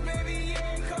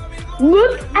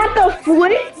 Look at the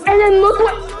flip, and then look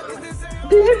what.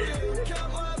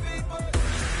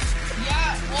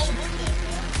 Yeah, all worth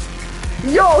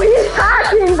it. Yo, he's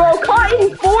hacking, bro. Caught in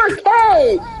 4K.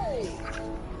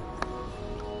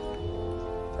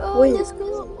 Oh, Wait. let's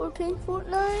go. We're playing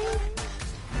Fortnite.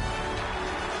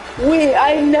 Wait,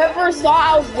 I never saw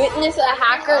I was witness a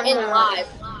hacker in live.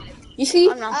 You see?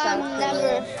 I'm not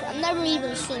I've never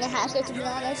even seen a hacker, to be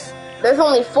honest. There's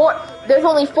only four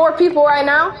people right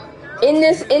now.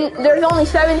 There's only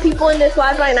 7 people in this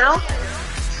live right now.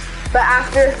 But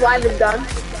after this live is done,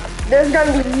 there's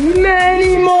gonna be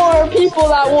many more people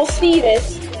that will see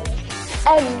this.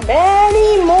 And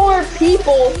many more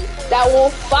people that will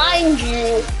find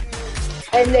you.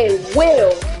 And they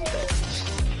will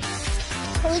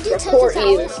Can we do report Tilted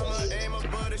you. Towers?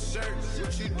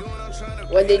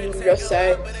 What did you just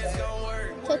say?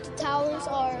 Tilted Towers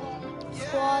are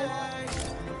squad.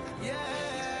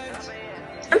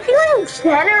 I'm feeling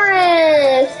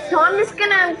generous, so I'm just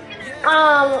gonna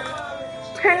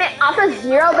turn it off a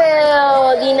 0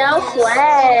 build, you know,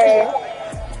 slay.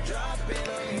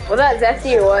 Was that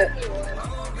zesty or what?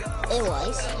 It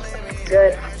was.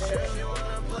 Good.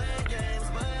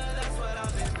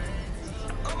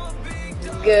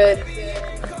 Good.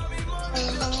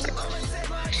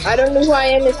 I don't know who I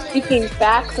am is speaking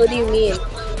facts. What do you mean?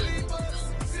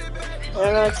 I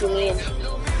don't know what you mean.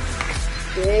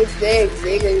 Big.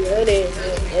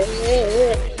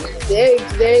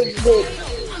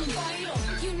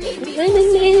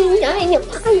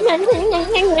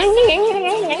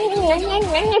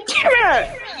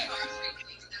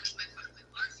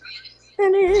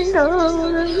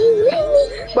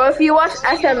 But if you watch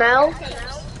SML,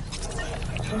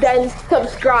 then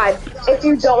subscribe. If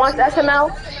you don't watch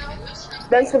SML,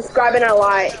 then subscribe and I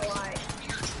lie.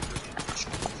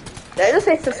 Did I just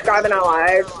say subscribe and I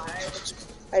lied?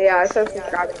 Oh, yeah, I said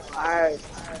subscribe and I lied.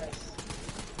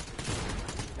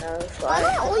 Why do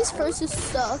I always curse this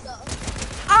stuff?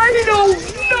 I don't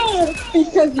know,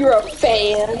 because you're a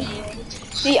fan.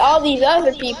 See, all these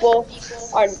other people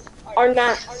are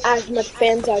not as much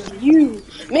fans as you.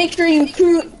 Make sure you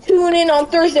tune in on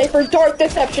Thursday for Dark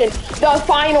Deception, the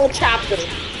final chapter.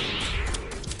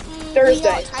 Thursday. Do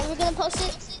you know what time we're gonna post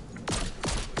it?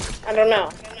 I don't know,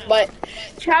 but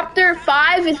chapter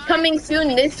 5 is coming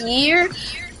soon this year.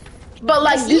 But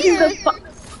like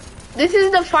this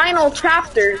is the final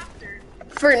chapter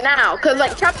for now, cause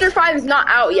like chapter 5 is not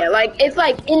out yet. Like it's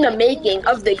like in the making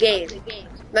of the game.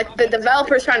 Like the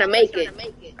developer's trying to make it.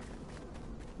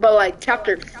 But like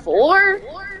chapter 4?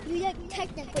 You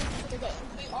technically beat the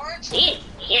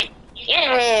game.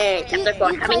 Yeah, chapter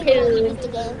 4 coming soon.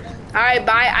 Alright,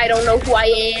 bye. I don't know who I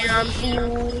am. See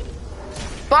you.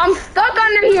 But I'm stuck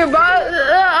under here,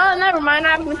 bro. Never mind. I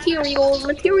have material.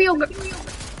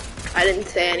 I didn't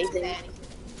say anything.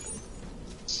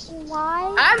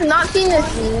 Why? I have not seen this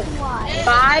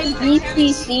by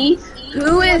BCC.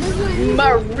 Who is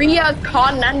Maria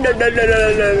Conando?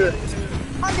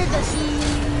 Under the sea.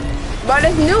 But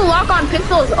his new lock-on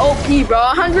pistol is OP, bro.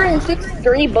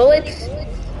 163 bullets.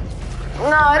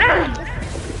 No, it isn't.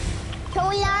 Can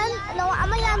we land? No, I'm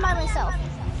gonna land by myself.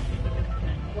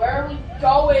 Where are we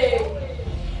going?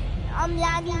 I'm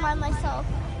landing by myself.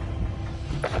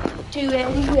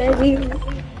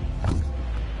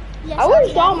 Yes, I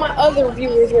wish all my other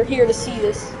viewers were here to see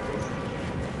this.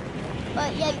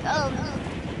 But yeah,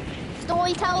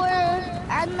 Story Tower,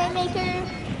 Anime Maker.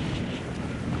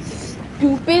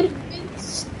 Stupid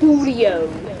studio.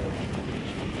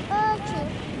 True.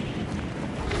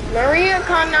 Maria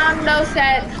Conando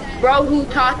said, bro, who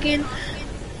talking?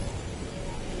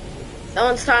 No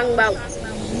one's talking about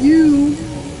you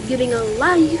getting a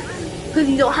life because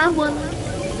you don't have one.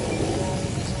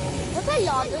 What's that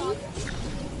lottery?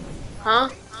 Huh?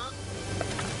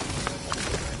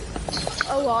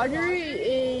 A lottery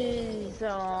is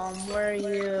where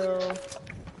you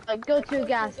like go to a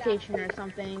gas station or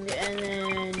something and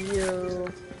then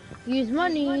you use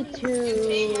money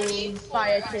to buy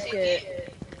a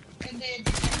ticket. And then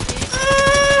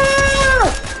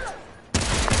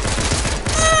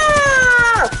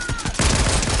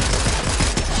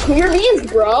Clear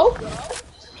beans, bro.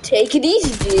 Take it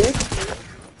easy, dude.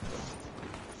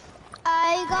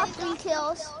 I got 3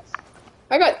 kills.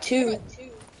 I got 2.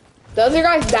 The other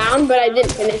guy's down, but I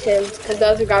didn't finish him because the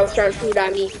other guy was trying to shoot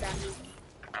at me.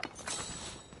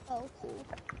 Oh, cool.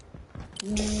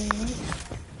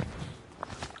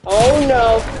 Oh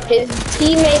no, his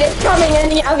teammate is coming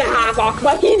and he has a half off,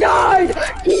 but he died!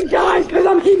 He died because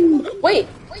I'm hidden! Wait,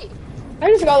 I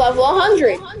just got level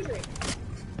 100.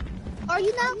 Are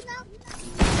you now?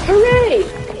 Hooray!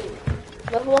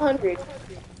 Level 100.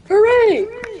 Hooray!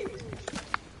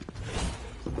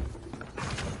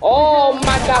 Oh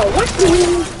my god, what?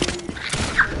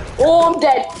 Oh, I'm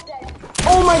dead.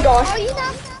 Oh my gosh. Are you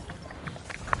now?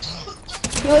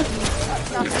 He was...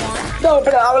 No,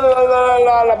 blah, blah,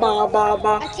 blah, blah, blah,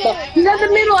 blah. He's at the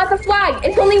middle, at the flag.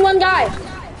 It's only one guy. I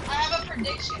have a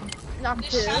prediction. Knock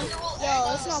This 2. chapter will Yo,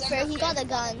 end it's on not fair. He December got a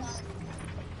gun.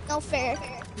 No fair.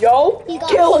 Yo, He got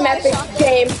kill him at this shot.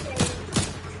 game.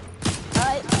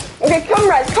 Alright. Okay, come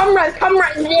res.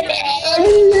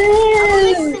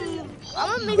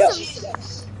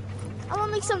 I'm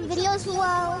gonna make some videos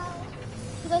while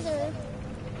you guys are.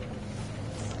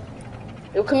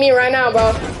 Yo, come here right now,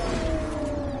 bro.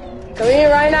 Come here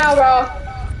right now, bro.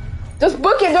 Just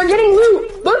book it. They're getting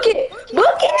loot. Book it.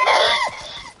 Book it.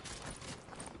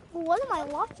 What am I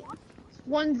watching?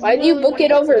 Why do you book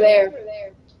it over there?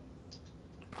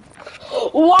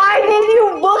 Why did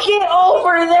you book it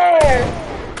over there?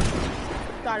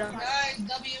 Got him. Guys,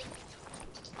 W.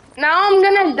 Now I'm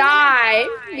gonna die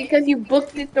because you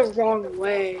booked it the wrong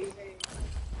way.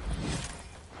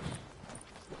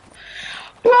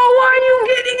 Bro, why are you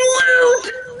getting loot?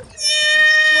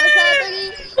 What's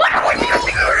happening? Why would you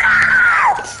do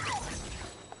that?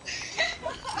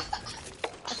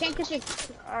 I can't get you.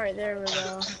 Alright, there we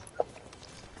go.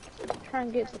 Try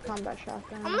and get the combat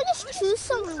shotgun. I'm gonna just choose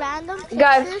some random pictures.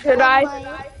 Guys, should of I?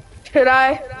 my- Should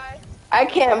I? I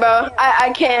can't, bro.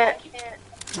 I can't.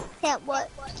 Can't what?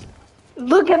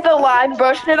 Look at the live,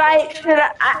 bro. Should I?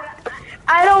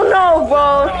 I don't know,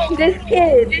 bro. This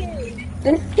kid.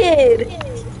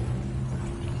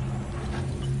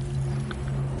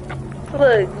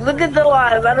 Look at the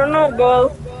live. I don't know,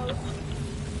 bro.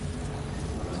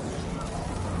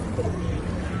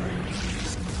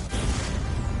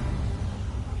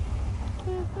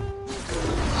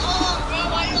 Oh, bro,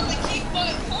 why don't they keep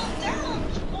going? Calm down.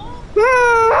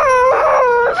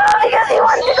 Because he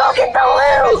went to go get the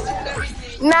loot.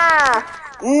 Nah,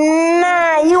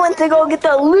 you went to go get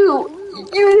the loot.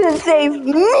 You didn't save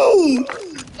me. No,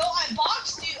 I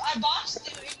boxed you and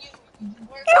you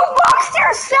were... You boxed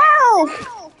yourself.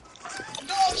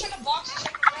 No, I'm trying to box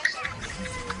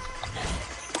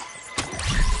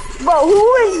you. Bro,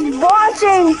 who is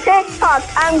watching TikTok?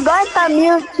 I'm going to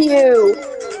mute you.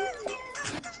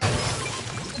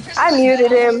 I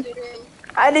muted him.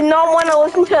 I did not want to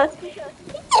listen to...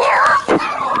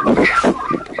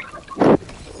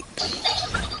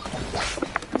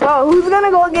 Bro, who's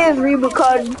gonna go get his reboot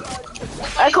card?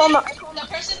 I call him. The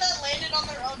person that landed on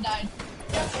their own died.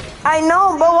 I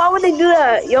know, but why would they do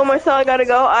that? Yo, Marcel, I gotta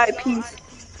go. Alright, peace.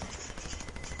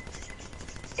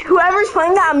 Whoever's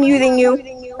playing that, I'm muting you.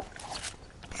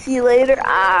 See you later.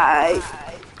 I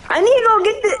need to go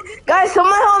get this. Guys,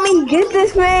 someone help me get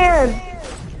this man.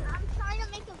 I'm trying to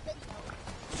make a video.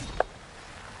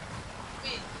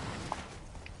 Wait.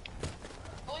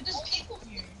 Oh, there's people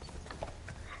here.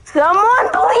 Someone,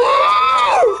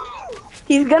 please!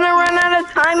 He's gonna run out of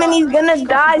time and he's gonna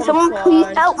die. Someone please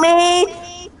help me. Did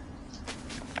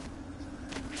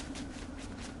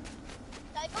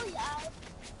I go live?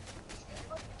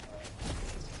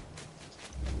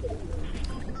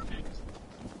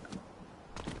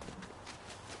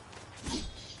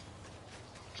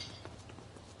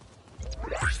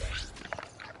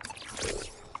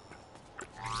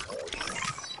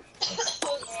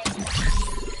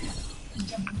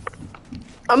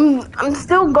 I'm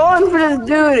still going for this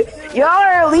dude. Y'all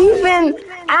are leaving.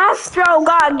 Astro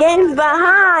got games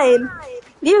behind.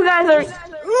 You guys are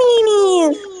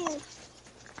meanies.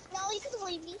 No, you can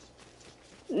leave me.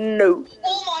 No.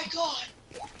 Oh my god.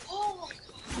 Oh my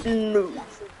god. No.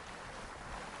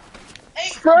 Hey,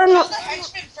 Son- kill the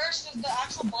henchman first because the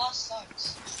actual boss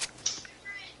sucks.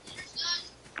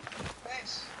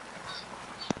 Nice.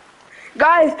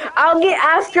 Guys, I'll get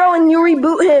Astro and you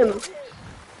reboot him.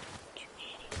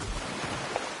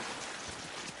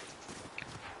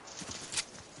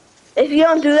 If you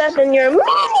don't do that, then you're a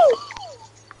meanie.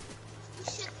 You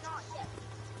should not yet.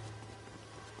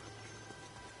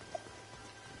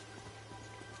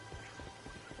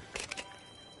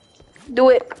 Do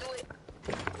it.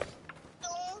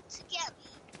 Don't get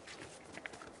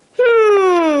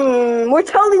me. We're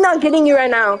totally not getting you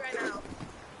right now.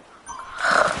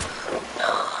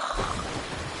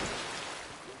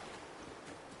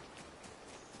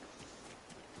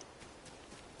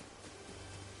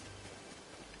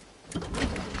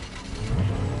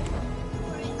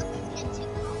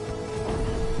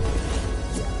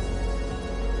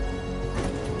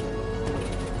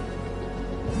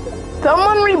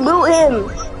 Someone reboot him.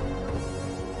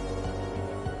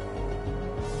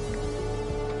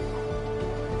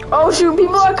 Oh shoot,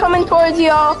 people are coming towards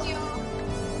y'all.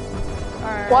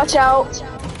 Alright. Watch out.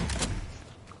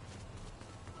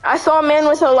 I saw a man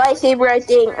with a lightsaber, I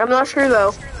think. I'm not sure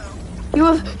though. He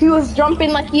was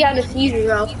jumping like he had a seizure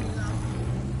though.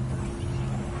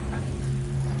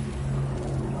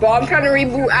 But I'm trying to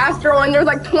reboot Astro and there's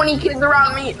like 20 kids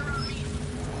around me.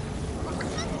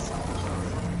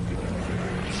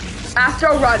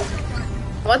 Astro, run.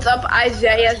 What's up,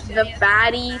 Isaiah the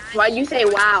fatty? Why'd you say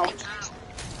wow?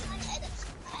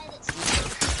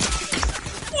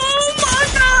 Oh my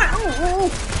god! Oh.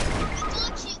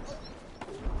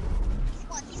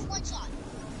 He's one shot.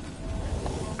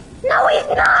 No, he's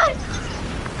not!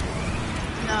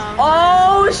 No.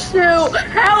 Oh shoot!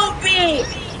 Help me!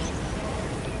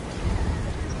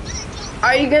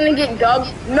 Are you gonna get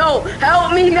dubbed? No!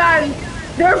 Help me, guys!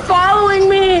 They're following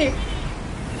me!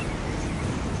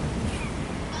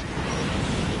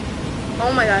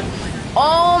 Oh my god.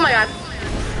 Oh my god.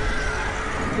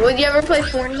 Would you ever play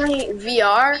Fortnite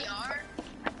VR?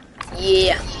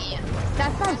 Yeah.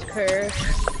 That sounds cursed.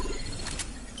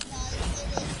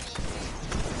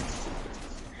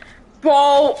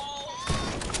 Bro,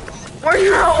 we're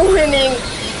not winning.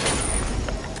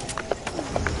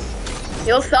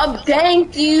 You'll sub,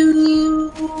 thank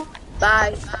you.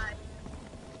 Bye.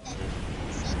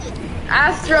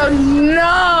 Astro,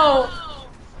 no.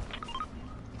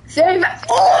 Save that.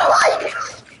 Oh my god.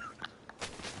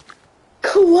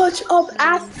 Clutch up,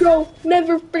 Astro.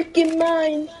 Never freaking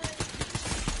mind.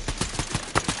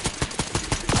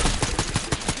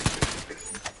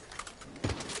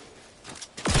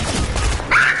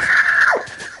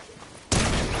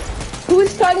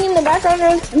 Who's talking in the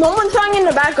background? No one's talking in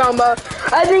the background, but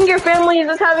I think your family is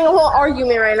just having a whole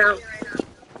argument right now.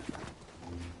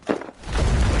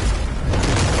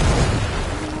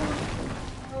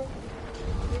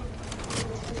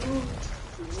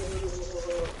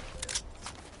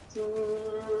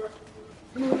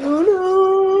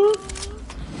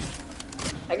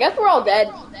 I guess we're all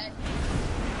dead.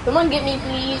 Someone get me,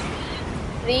 please.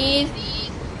 Please.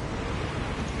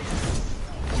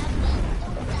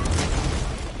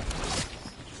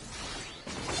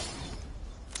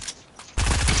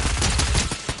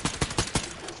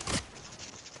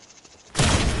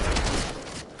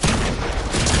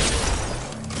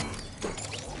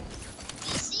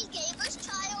 PC gamers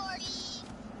priority.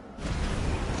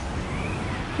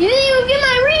 You didn't even get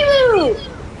my reboot!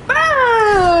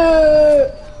 Ah!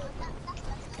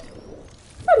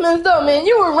 I messed up, man.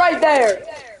 You were right there.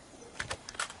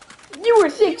 You were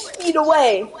 6 feet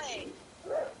away.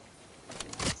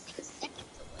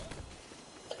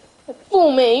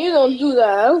 Fool, man, you don't do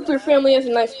that. I hope your family has a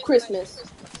nice Christmas.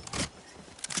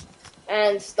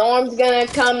 And Storm's gonna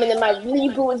come and then my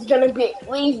reboot is gonna be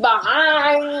leave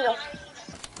behind.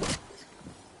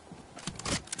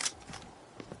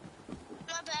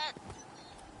 My bad.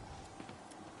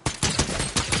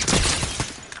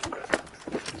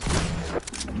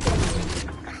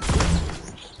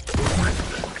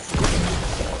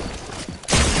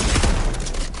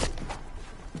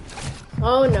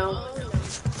 Oh no.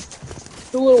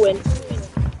 Who will win?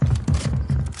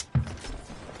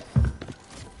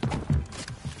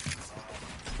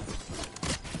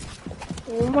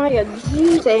 Oh my god,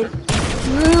 Jesus.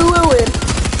 Who will win?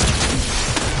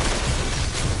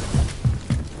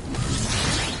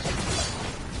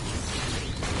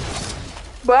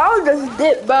 But I'll just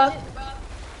dip, bruh.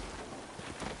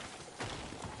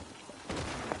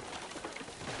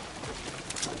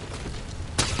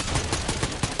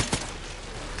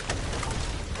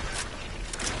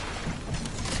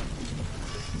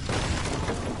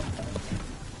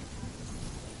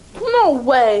 No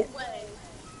way.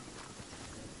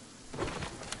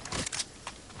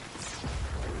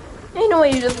 Ain't no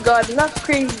way you just got it. That's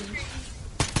crazy.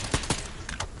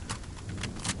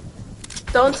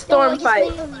 Don't storm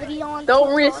fight.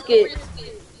 Don't risk it.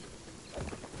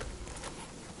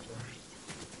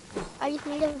 I just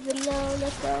made a video,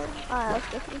 let's go. I was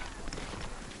different.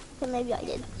 So maybe I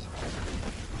did.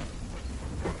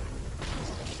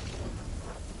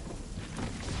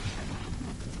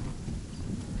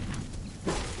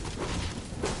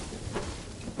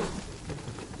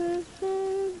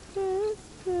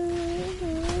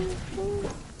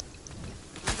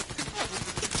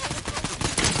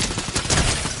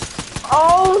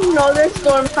 Oh no, they're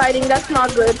storm fighting. That's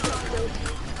not good.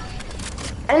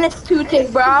 And it's 2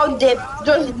 tick, bro. I'll dip.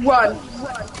 Just run.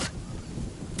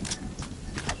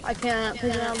 I can't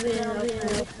because I'll be in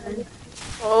the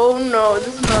Oh no,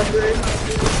 this is not good.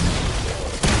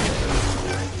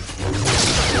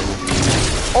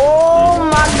 Oh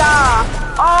my god.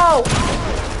 Oh.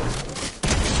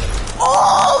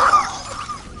 Oh.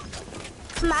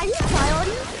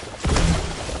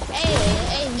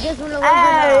 gonna live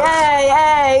now.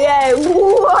 Hey,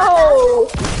 whoa!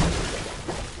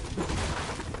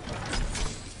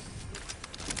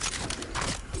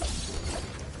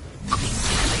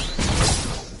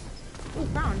 Ooh,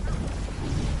 crown.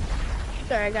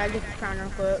 Sorry, I gotta get the crown real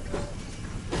quick.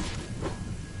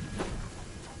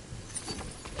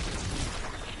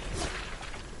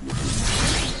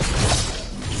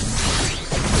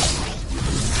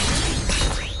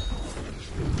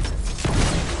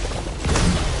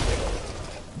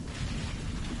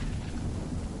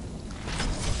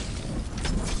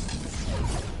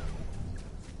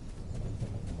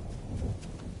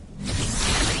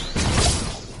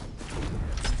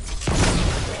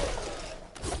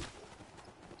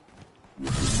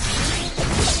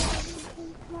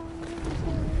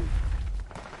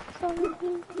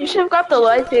 You should have got the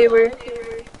lightsaber.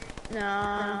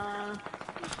 No.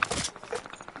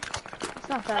 It's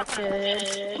not that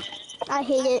good. I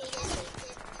hate it.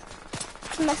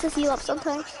 It messes you up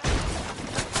sometimes.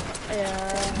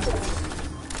 Yeah.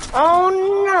 Oh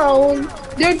no!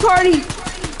 Third party!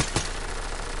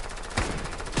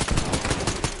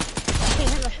 I can't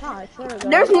hit my shot, I swear to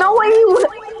God. There's no way you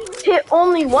hit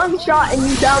only one shot and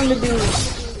you down the dude.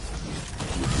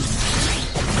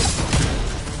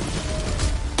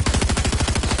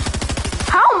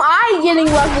 How am I getting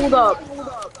leveled up?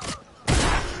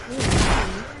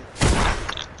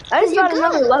 I just got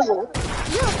another level.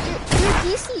 You're a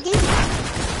DC gamer.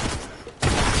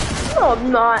 No,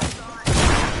 I'm not.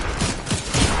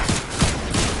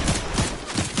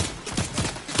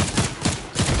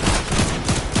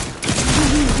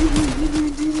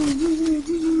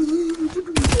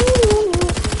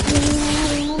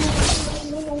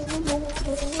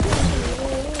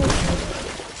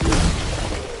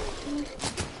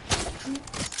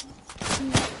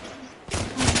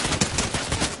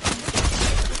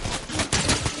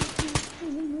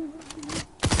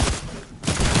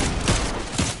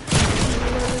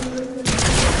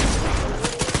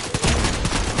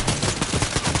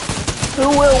 Who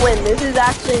will win? This is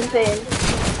actually insane.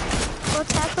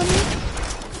 What's happening?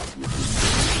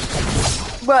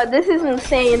 Bro, this is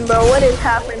insane, bro. What is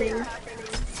happening?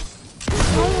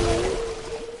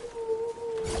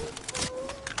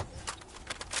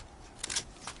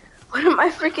 What am I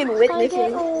freaking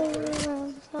witnessing?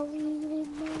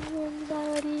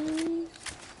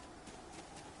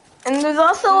 And there's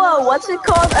also a, what's it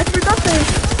called? I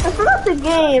forgot the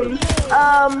game.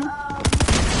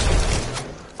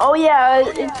 Oh yeah,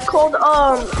 it's called,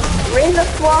 Raise a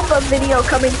Swappa video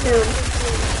coming soon.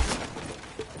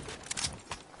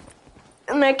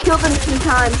 And I killed him 2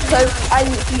 times because I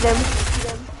didn't see them.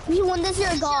 You won this, you're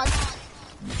a god.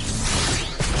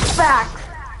 Facts.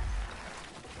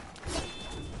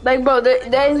 Like, bro,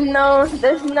 there's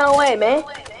no way, man.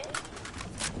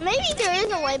 Maybe there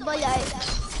is a way, but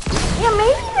Yeah,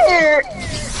 maybe there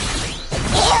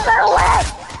is a way.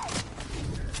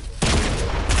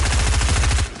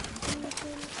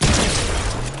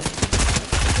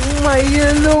 Oh my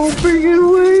god, no freaking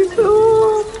way, so.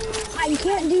 I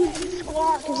can't do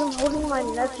squat because I'm holding my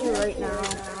nephew right now.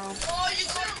 Oh, you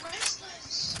got a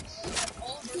restless.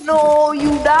 No,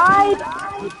 you died?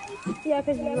 Yeah,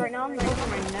 because right now I'm holding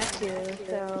my nephew,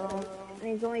 so... And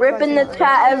he's only Rip in the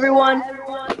chat, everyone.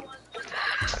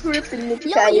 Rip in the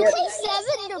yo, chat, you yeah. play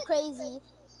 7, you're crazy.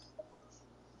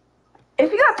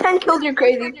 If you got 10 kills, you're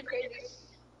crazy.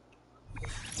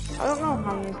 I don't know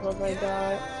how many kills I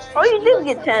got. Oh, you did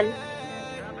get 10.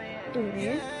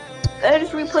 Mm-hmm. I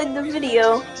just replayed the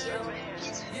video.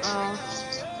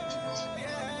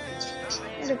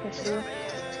 Look at you.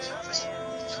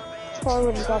 Probably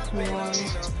would have got some more.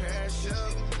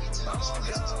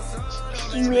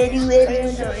 You ready? No,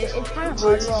 it's kind of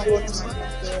hard while holding my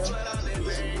nephew.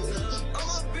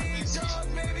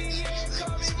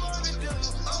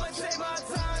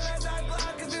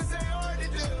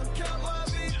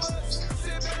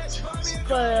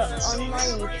 But on my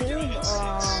YouTube,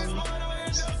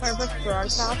 when I press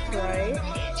broadcast, right,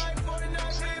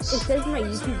 it says my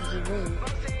YouTube is linked,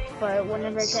 but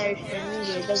whenever I try to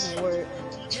stream it doesn't work.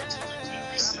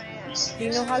 Do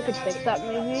you know how I could fix that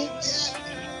maybe?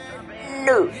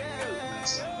 No.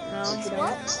 No, you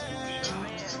don't?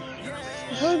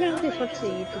 I'm probably gonna have to switch the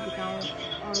YouTube account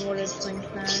on what it's linked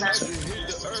now.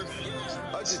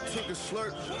 I just took a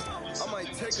slurp. I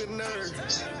might take a nerd,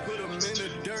 put him in the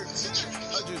dirt.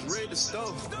 I just read the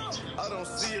stove. I don't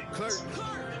see a clerk.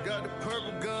 Got the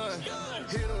purple gun,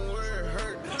 hit him where it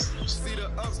hurt. See the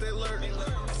ups they lurk.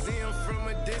 See him from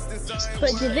a distance.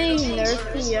 But did they nerf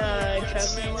the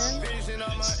choking then?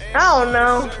 I don't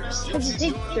know. Because it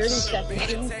takes 30 seconds, it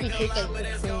used to take like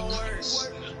 15.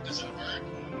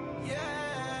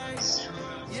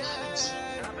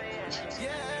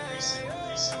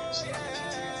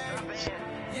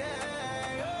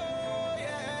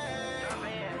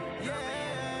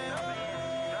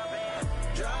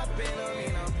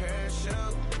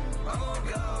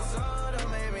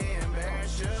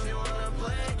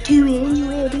 Do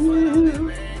it,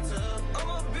 do.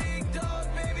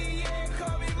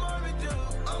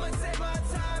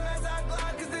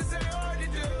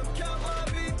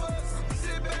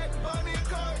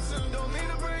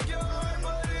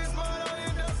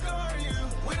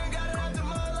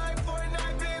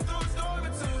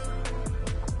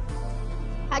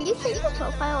 How do you change your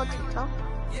profile on TikTok?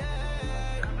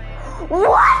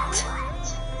 What?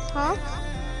 Huh?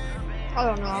 I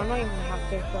don't know. I don't even have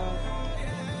TikTok.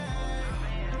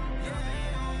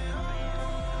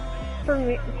 For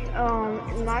me,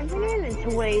 in my opinion, it's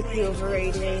way too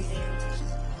overrated.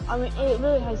 I mean, it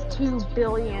really has 2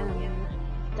 billion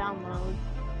downloads.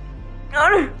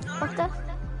 What's that?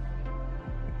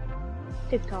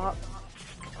 TikTok.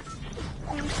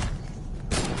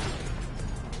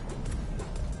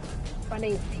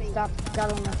 Buddy, stop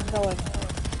scuttling the pillar.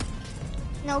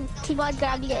 No, T-Bot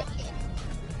grabbed it.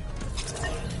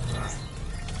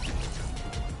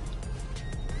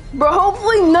 Bro,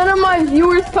 hopefully none of my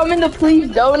viewers come in to please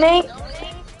donate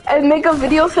and make a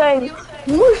video saying,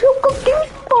 Mushu cooking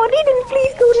spotted and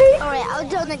please donate. Alright, I'll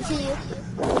donate to you.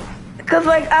 Cause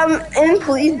like I'm in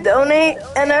please donate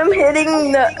and I'm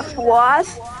hitting the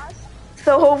floss.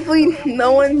 So hopefully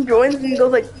no one joins and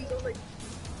goes like,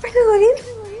 where's the login?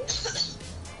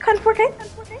 Conforte?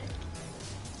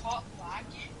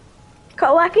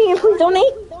 Kalaki and please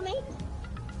donate.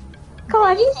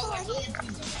 Kalaki?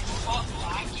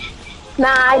 Nah,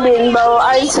 I didn't, bro.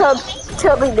 I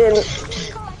totally didn't.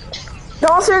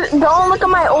 Don't look at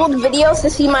my old videos to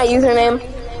see my username.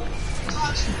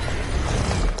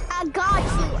 I got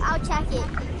you. I'll check it.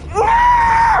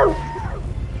 No!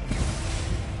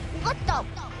 What the?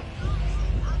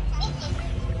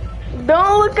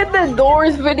 Don't look at the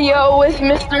Doors video with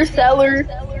Mr. Seller.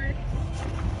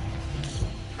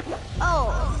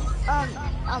 Oh,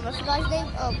 what's the guy's name?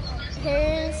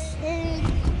 His.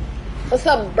 What's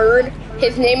up, Bird?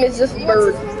 His name is just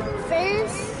Bird.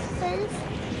 Ferris?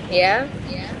 Yeah?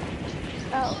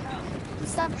 Oh.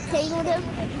 Stop playing with him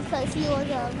because he was,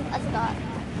 I forgot.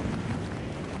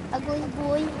 Ugly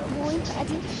boy, I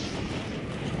think.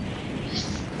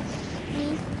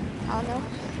 Me? I don't know.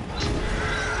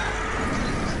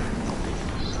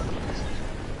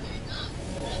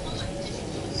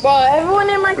 Bro, everyone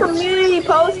in my community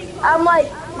posts, I'm like,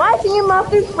 my Team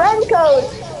Muffin friend code.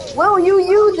 Will you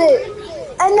use it?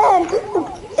 And then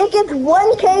it gets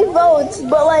 1K votes,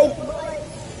 but like,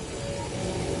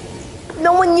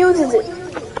 no one uses it.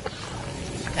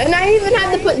 And I even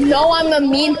had to put no, I'm a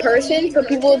mean person, so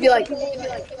people would be like,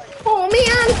 oh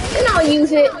man, and I'll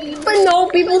use it. But no,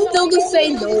 people still just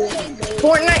say no.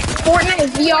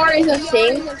 Fortnite VR is a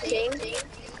thing.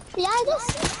 Yeah, I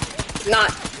guess.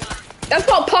 Not. That's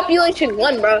called Population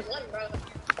 1, bro.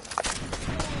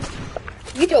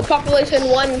 You get your Population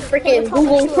 1 freaking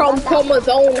Google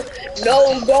Chromosome,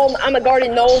 gnome, I'm a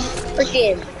garden gnome,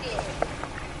 freaking.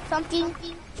 Something.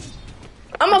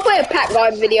 I'm gonna play a Pat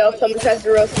God video if someone tries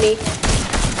to roast me.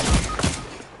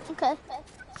 Okay.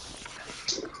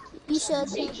 You should.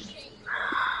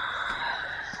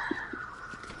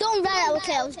 Don't run.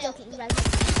 Okay, I was joking. Run.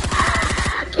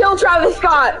 Kill Travis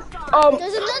Scott.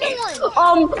 There's another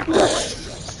one.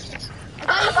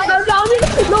 That sounded,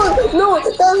 no,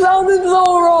 that sounded so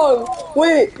wrong.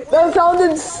 Wait, that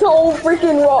sounded so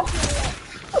freaking wrong.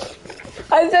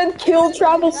 I said kill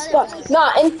Travis Scott.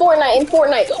 Nah, in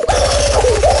Fortnite.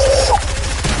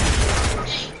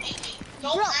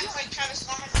 Don't act like Travis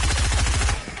Scott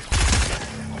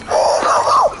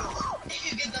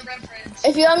if you get the reference.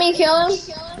 If you let me kill him,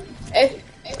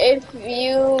 if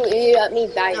you let me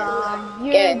die,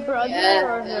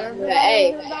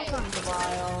 Hey,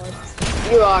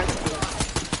 you are.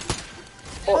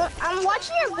 I'm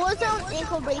watching your Warzone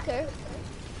ankle breaker.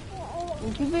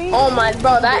 Oh my,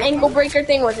 bro, that ankle breaker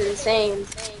thing was insane.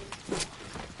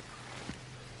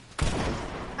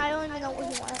 I don't even know what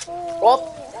you want.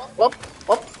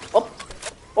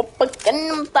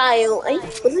 Gunfire.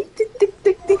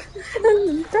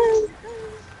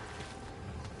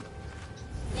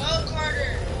 Go,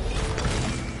 Carter.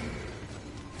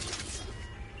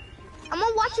 I'm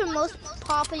gonna watch your most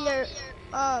popular,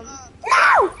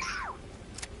 No!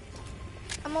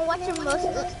 I'm gonna watch your most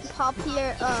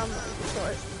popular,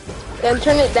 short. Then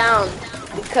turn it down,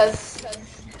 because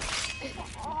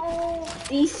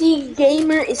DC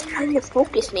Gamer is trying to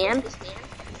focus, man.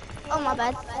 Oh my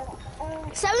bad.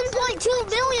 7.2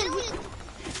 billion.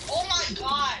 Oh my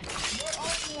god.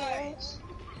 Where are you guys?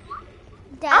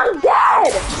 Dad. I'm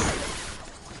dead!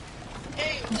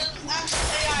 Hey, this is actual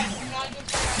AI. Do not give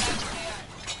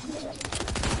AI.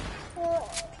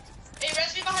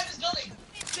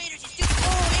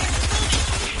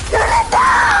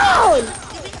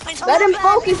 let him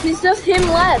focus. It's just him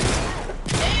left.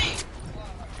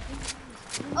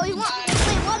 Oh, you want?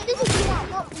 Wait, what music do you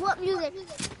want? What music?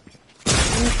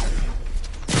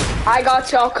 I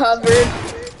got y'all covered.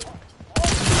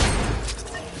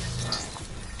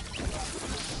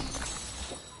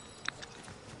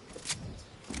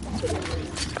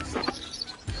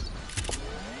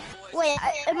 Wait,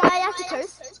 am I have to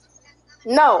curse?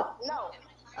 No.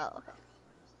 Oh, okay.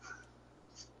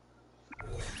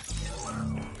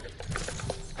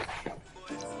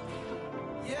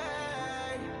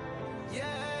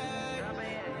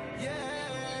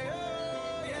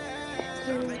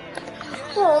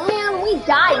 Oh man, we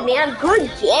died, man. Good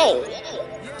game.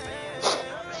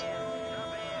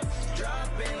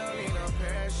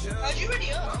 How'd you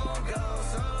ready up?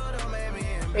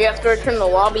 We have to return to the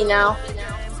lobby now.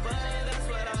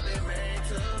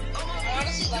 I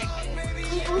honestly like it.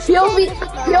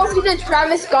 PLC the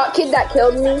Travis Scott kid that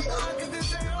killed me. We should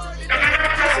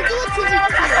do a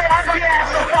TV2.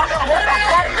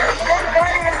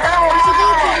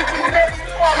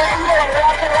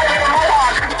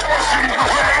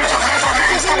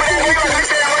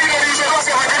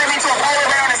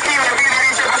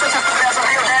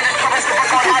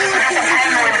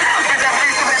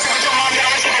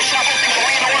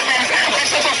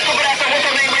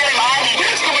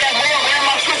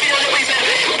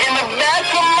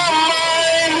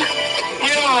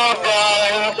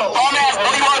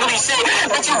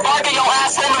 But you barking your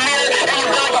ass in the mirror and you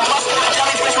feel like a muscle with a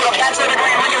jellyfish with a bachelor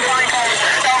degree making fine cars.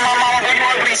 Tell my mama that you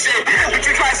ugly shit. But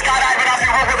you try skydiving off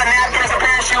your roof with a napkin as a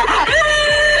parachute.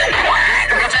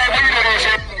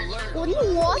 What are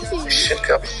you watching? Shit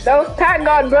cup. That was Pat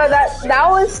God, bro. That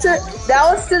was to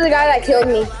the guy that killed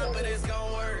me.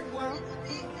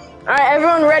 Alright,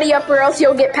 everyone ready up or else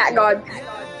you'll get Pat God.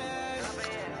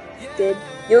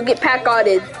 You'll get Pat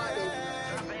Godded.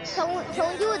 Can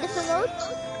we do a different mode?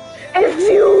 If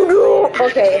you do,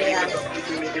 okay, yeah.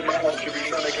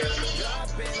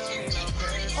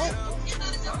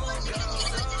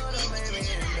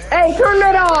 Hey, turn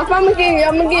that off. I'm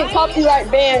gonna get copyright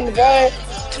banned, bro.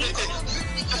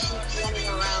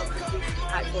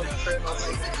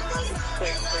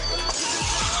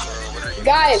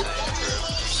 Guys,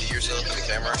 See yourself in the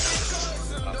camera?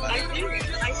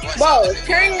 bro,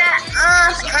 turn that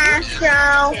off,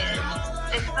 Astro.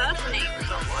 Impersonate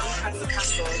someone as a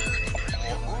couple.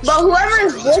 But whoever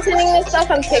is listening to stuff,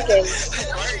 I'm picking.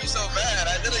 Why are you so mad?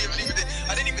 I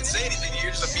didn't even say anything.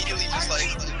 You're just immediately just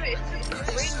like.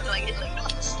 It's like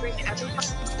every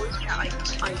fucking voice chat I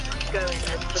go in,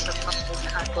 there's just a fucking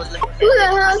cardboard list. Who the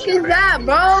heck is that,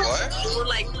 bro? What? Or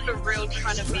like for real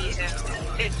trying to beat him.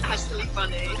 It's actually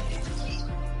funny.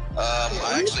 I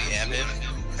actually am him.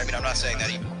 I mean, I'm not saying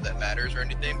that matters or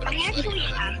anything, but I'm I just letting actually you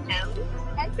know that. am him.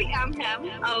 I think I'm him.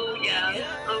 Oh yeah.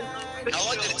 Oh. How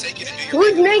long did it take you to do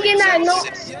your Who's making that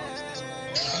noise?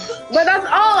 But that's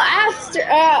all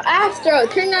Astro.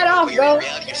 Turn that off, You're bro. in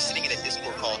reality, you're sitting in a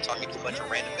Discord call talking to a bunch of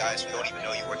random guys who don't even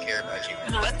know you or care about you.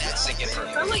 Let that sink in for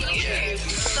a So are minute. you.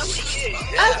 So are you.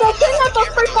 Astro, turn that the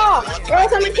freak off, or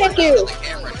else I'm gonna kick you. On the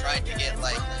camera trying to get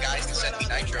like guys to send me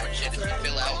nitro and shit and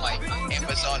fill out my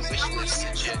Amazon wish lists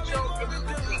and shit.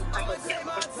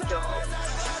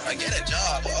 I get a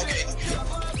job. Okay.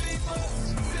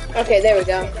 Okay, there we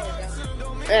go.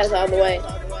 That's all the way.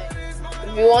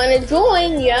 If you want to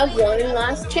join, you have one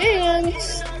last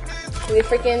chance. We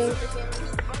freaking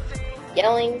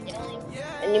yelling,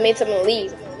 and you made someone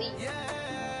leave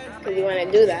because you want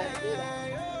to do that.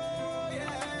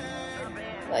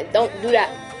 Like, don't do that.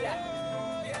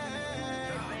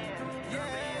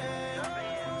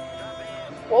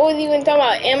 What was you even talking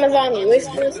about? Amazon wish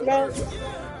list, bro?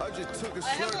 I just took a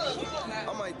slurp.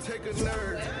 I might take a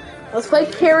nerd. Let's play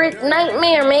Carrot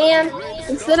Nightmare, man.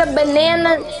 Instead of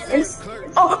banana.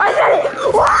 Oh, I said it!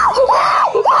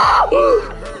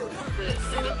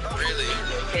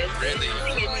 Really?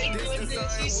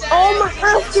 Oh my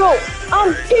Astro!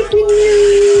 I'm kicking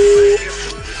you!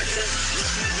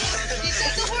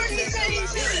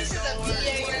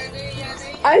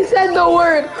 I said the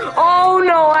word. Oh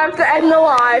no, I have to end the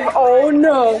live. Oh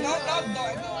no.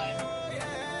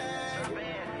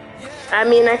 I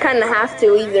mean, I kind of have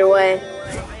to either way.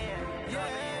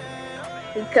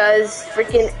 Because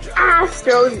freaking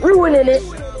Astro's ruining it.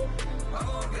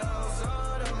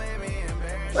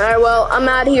 Alright, well, I'm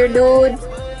out of here, dude.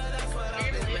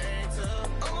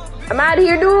 I'm out of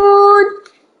here, dude.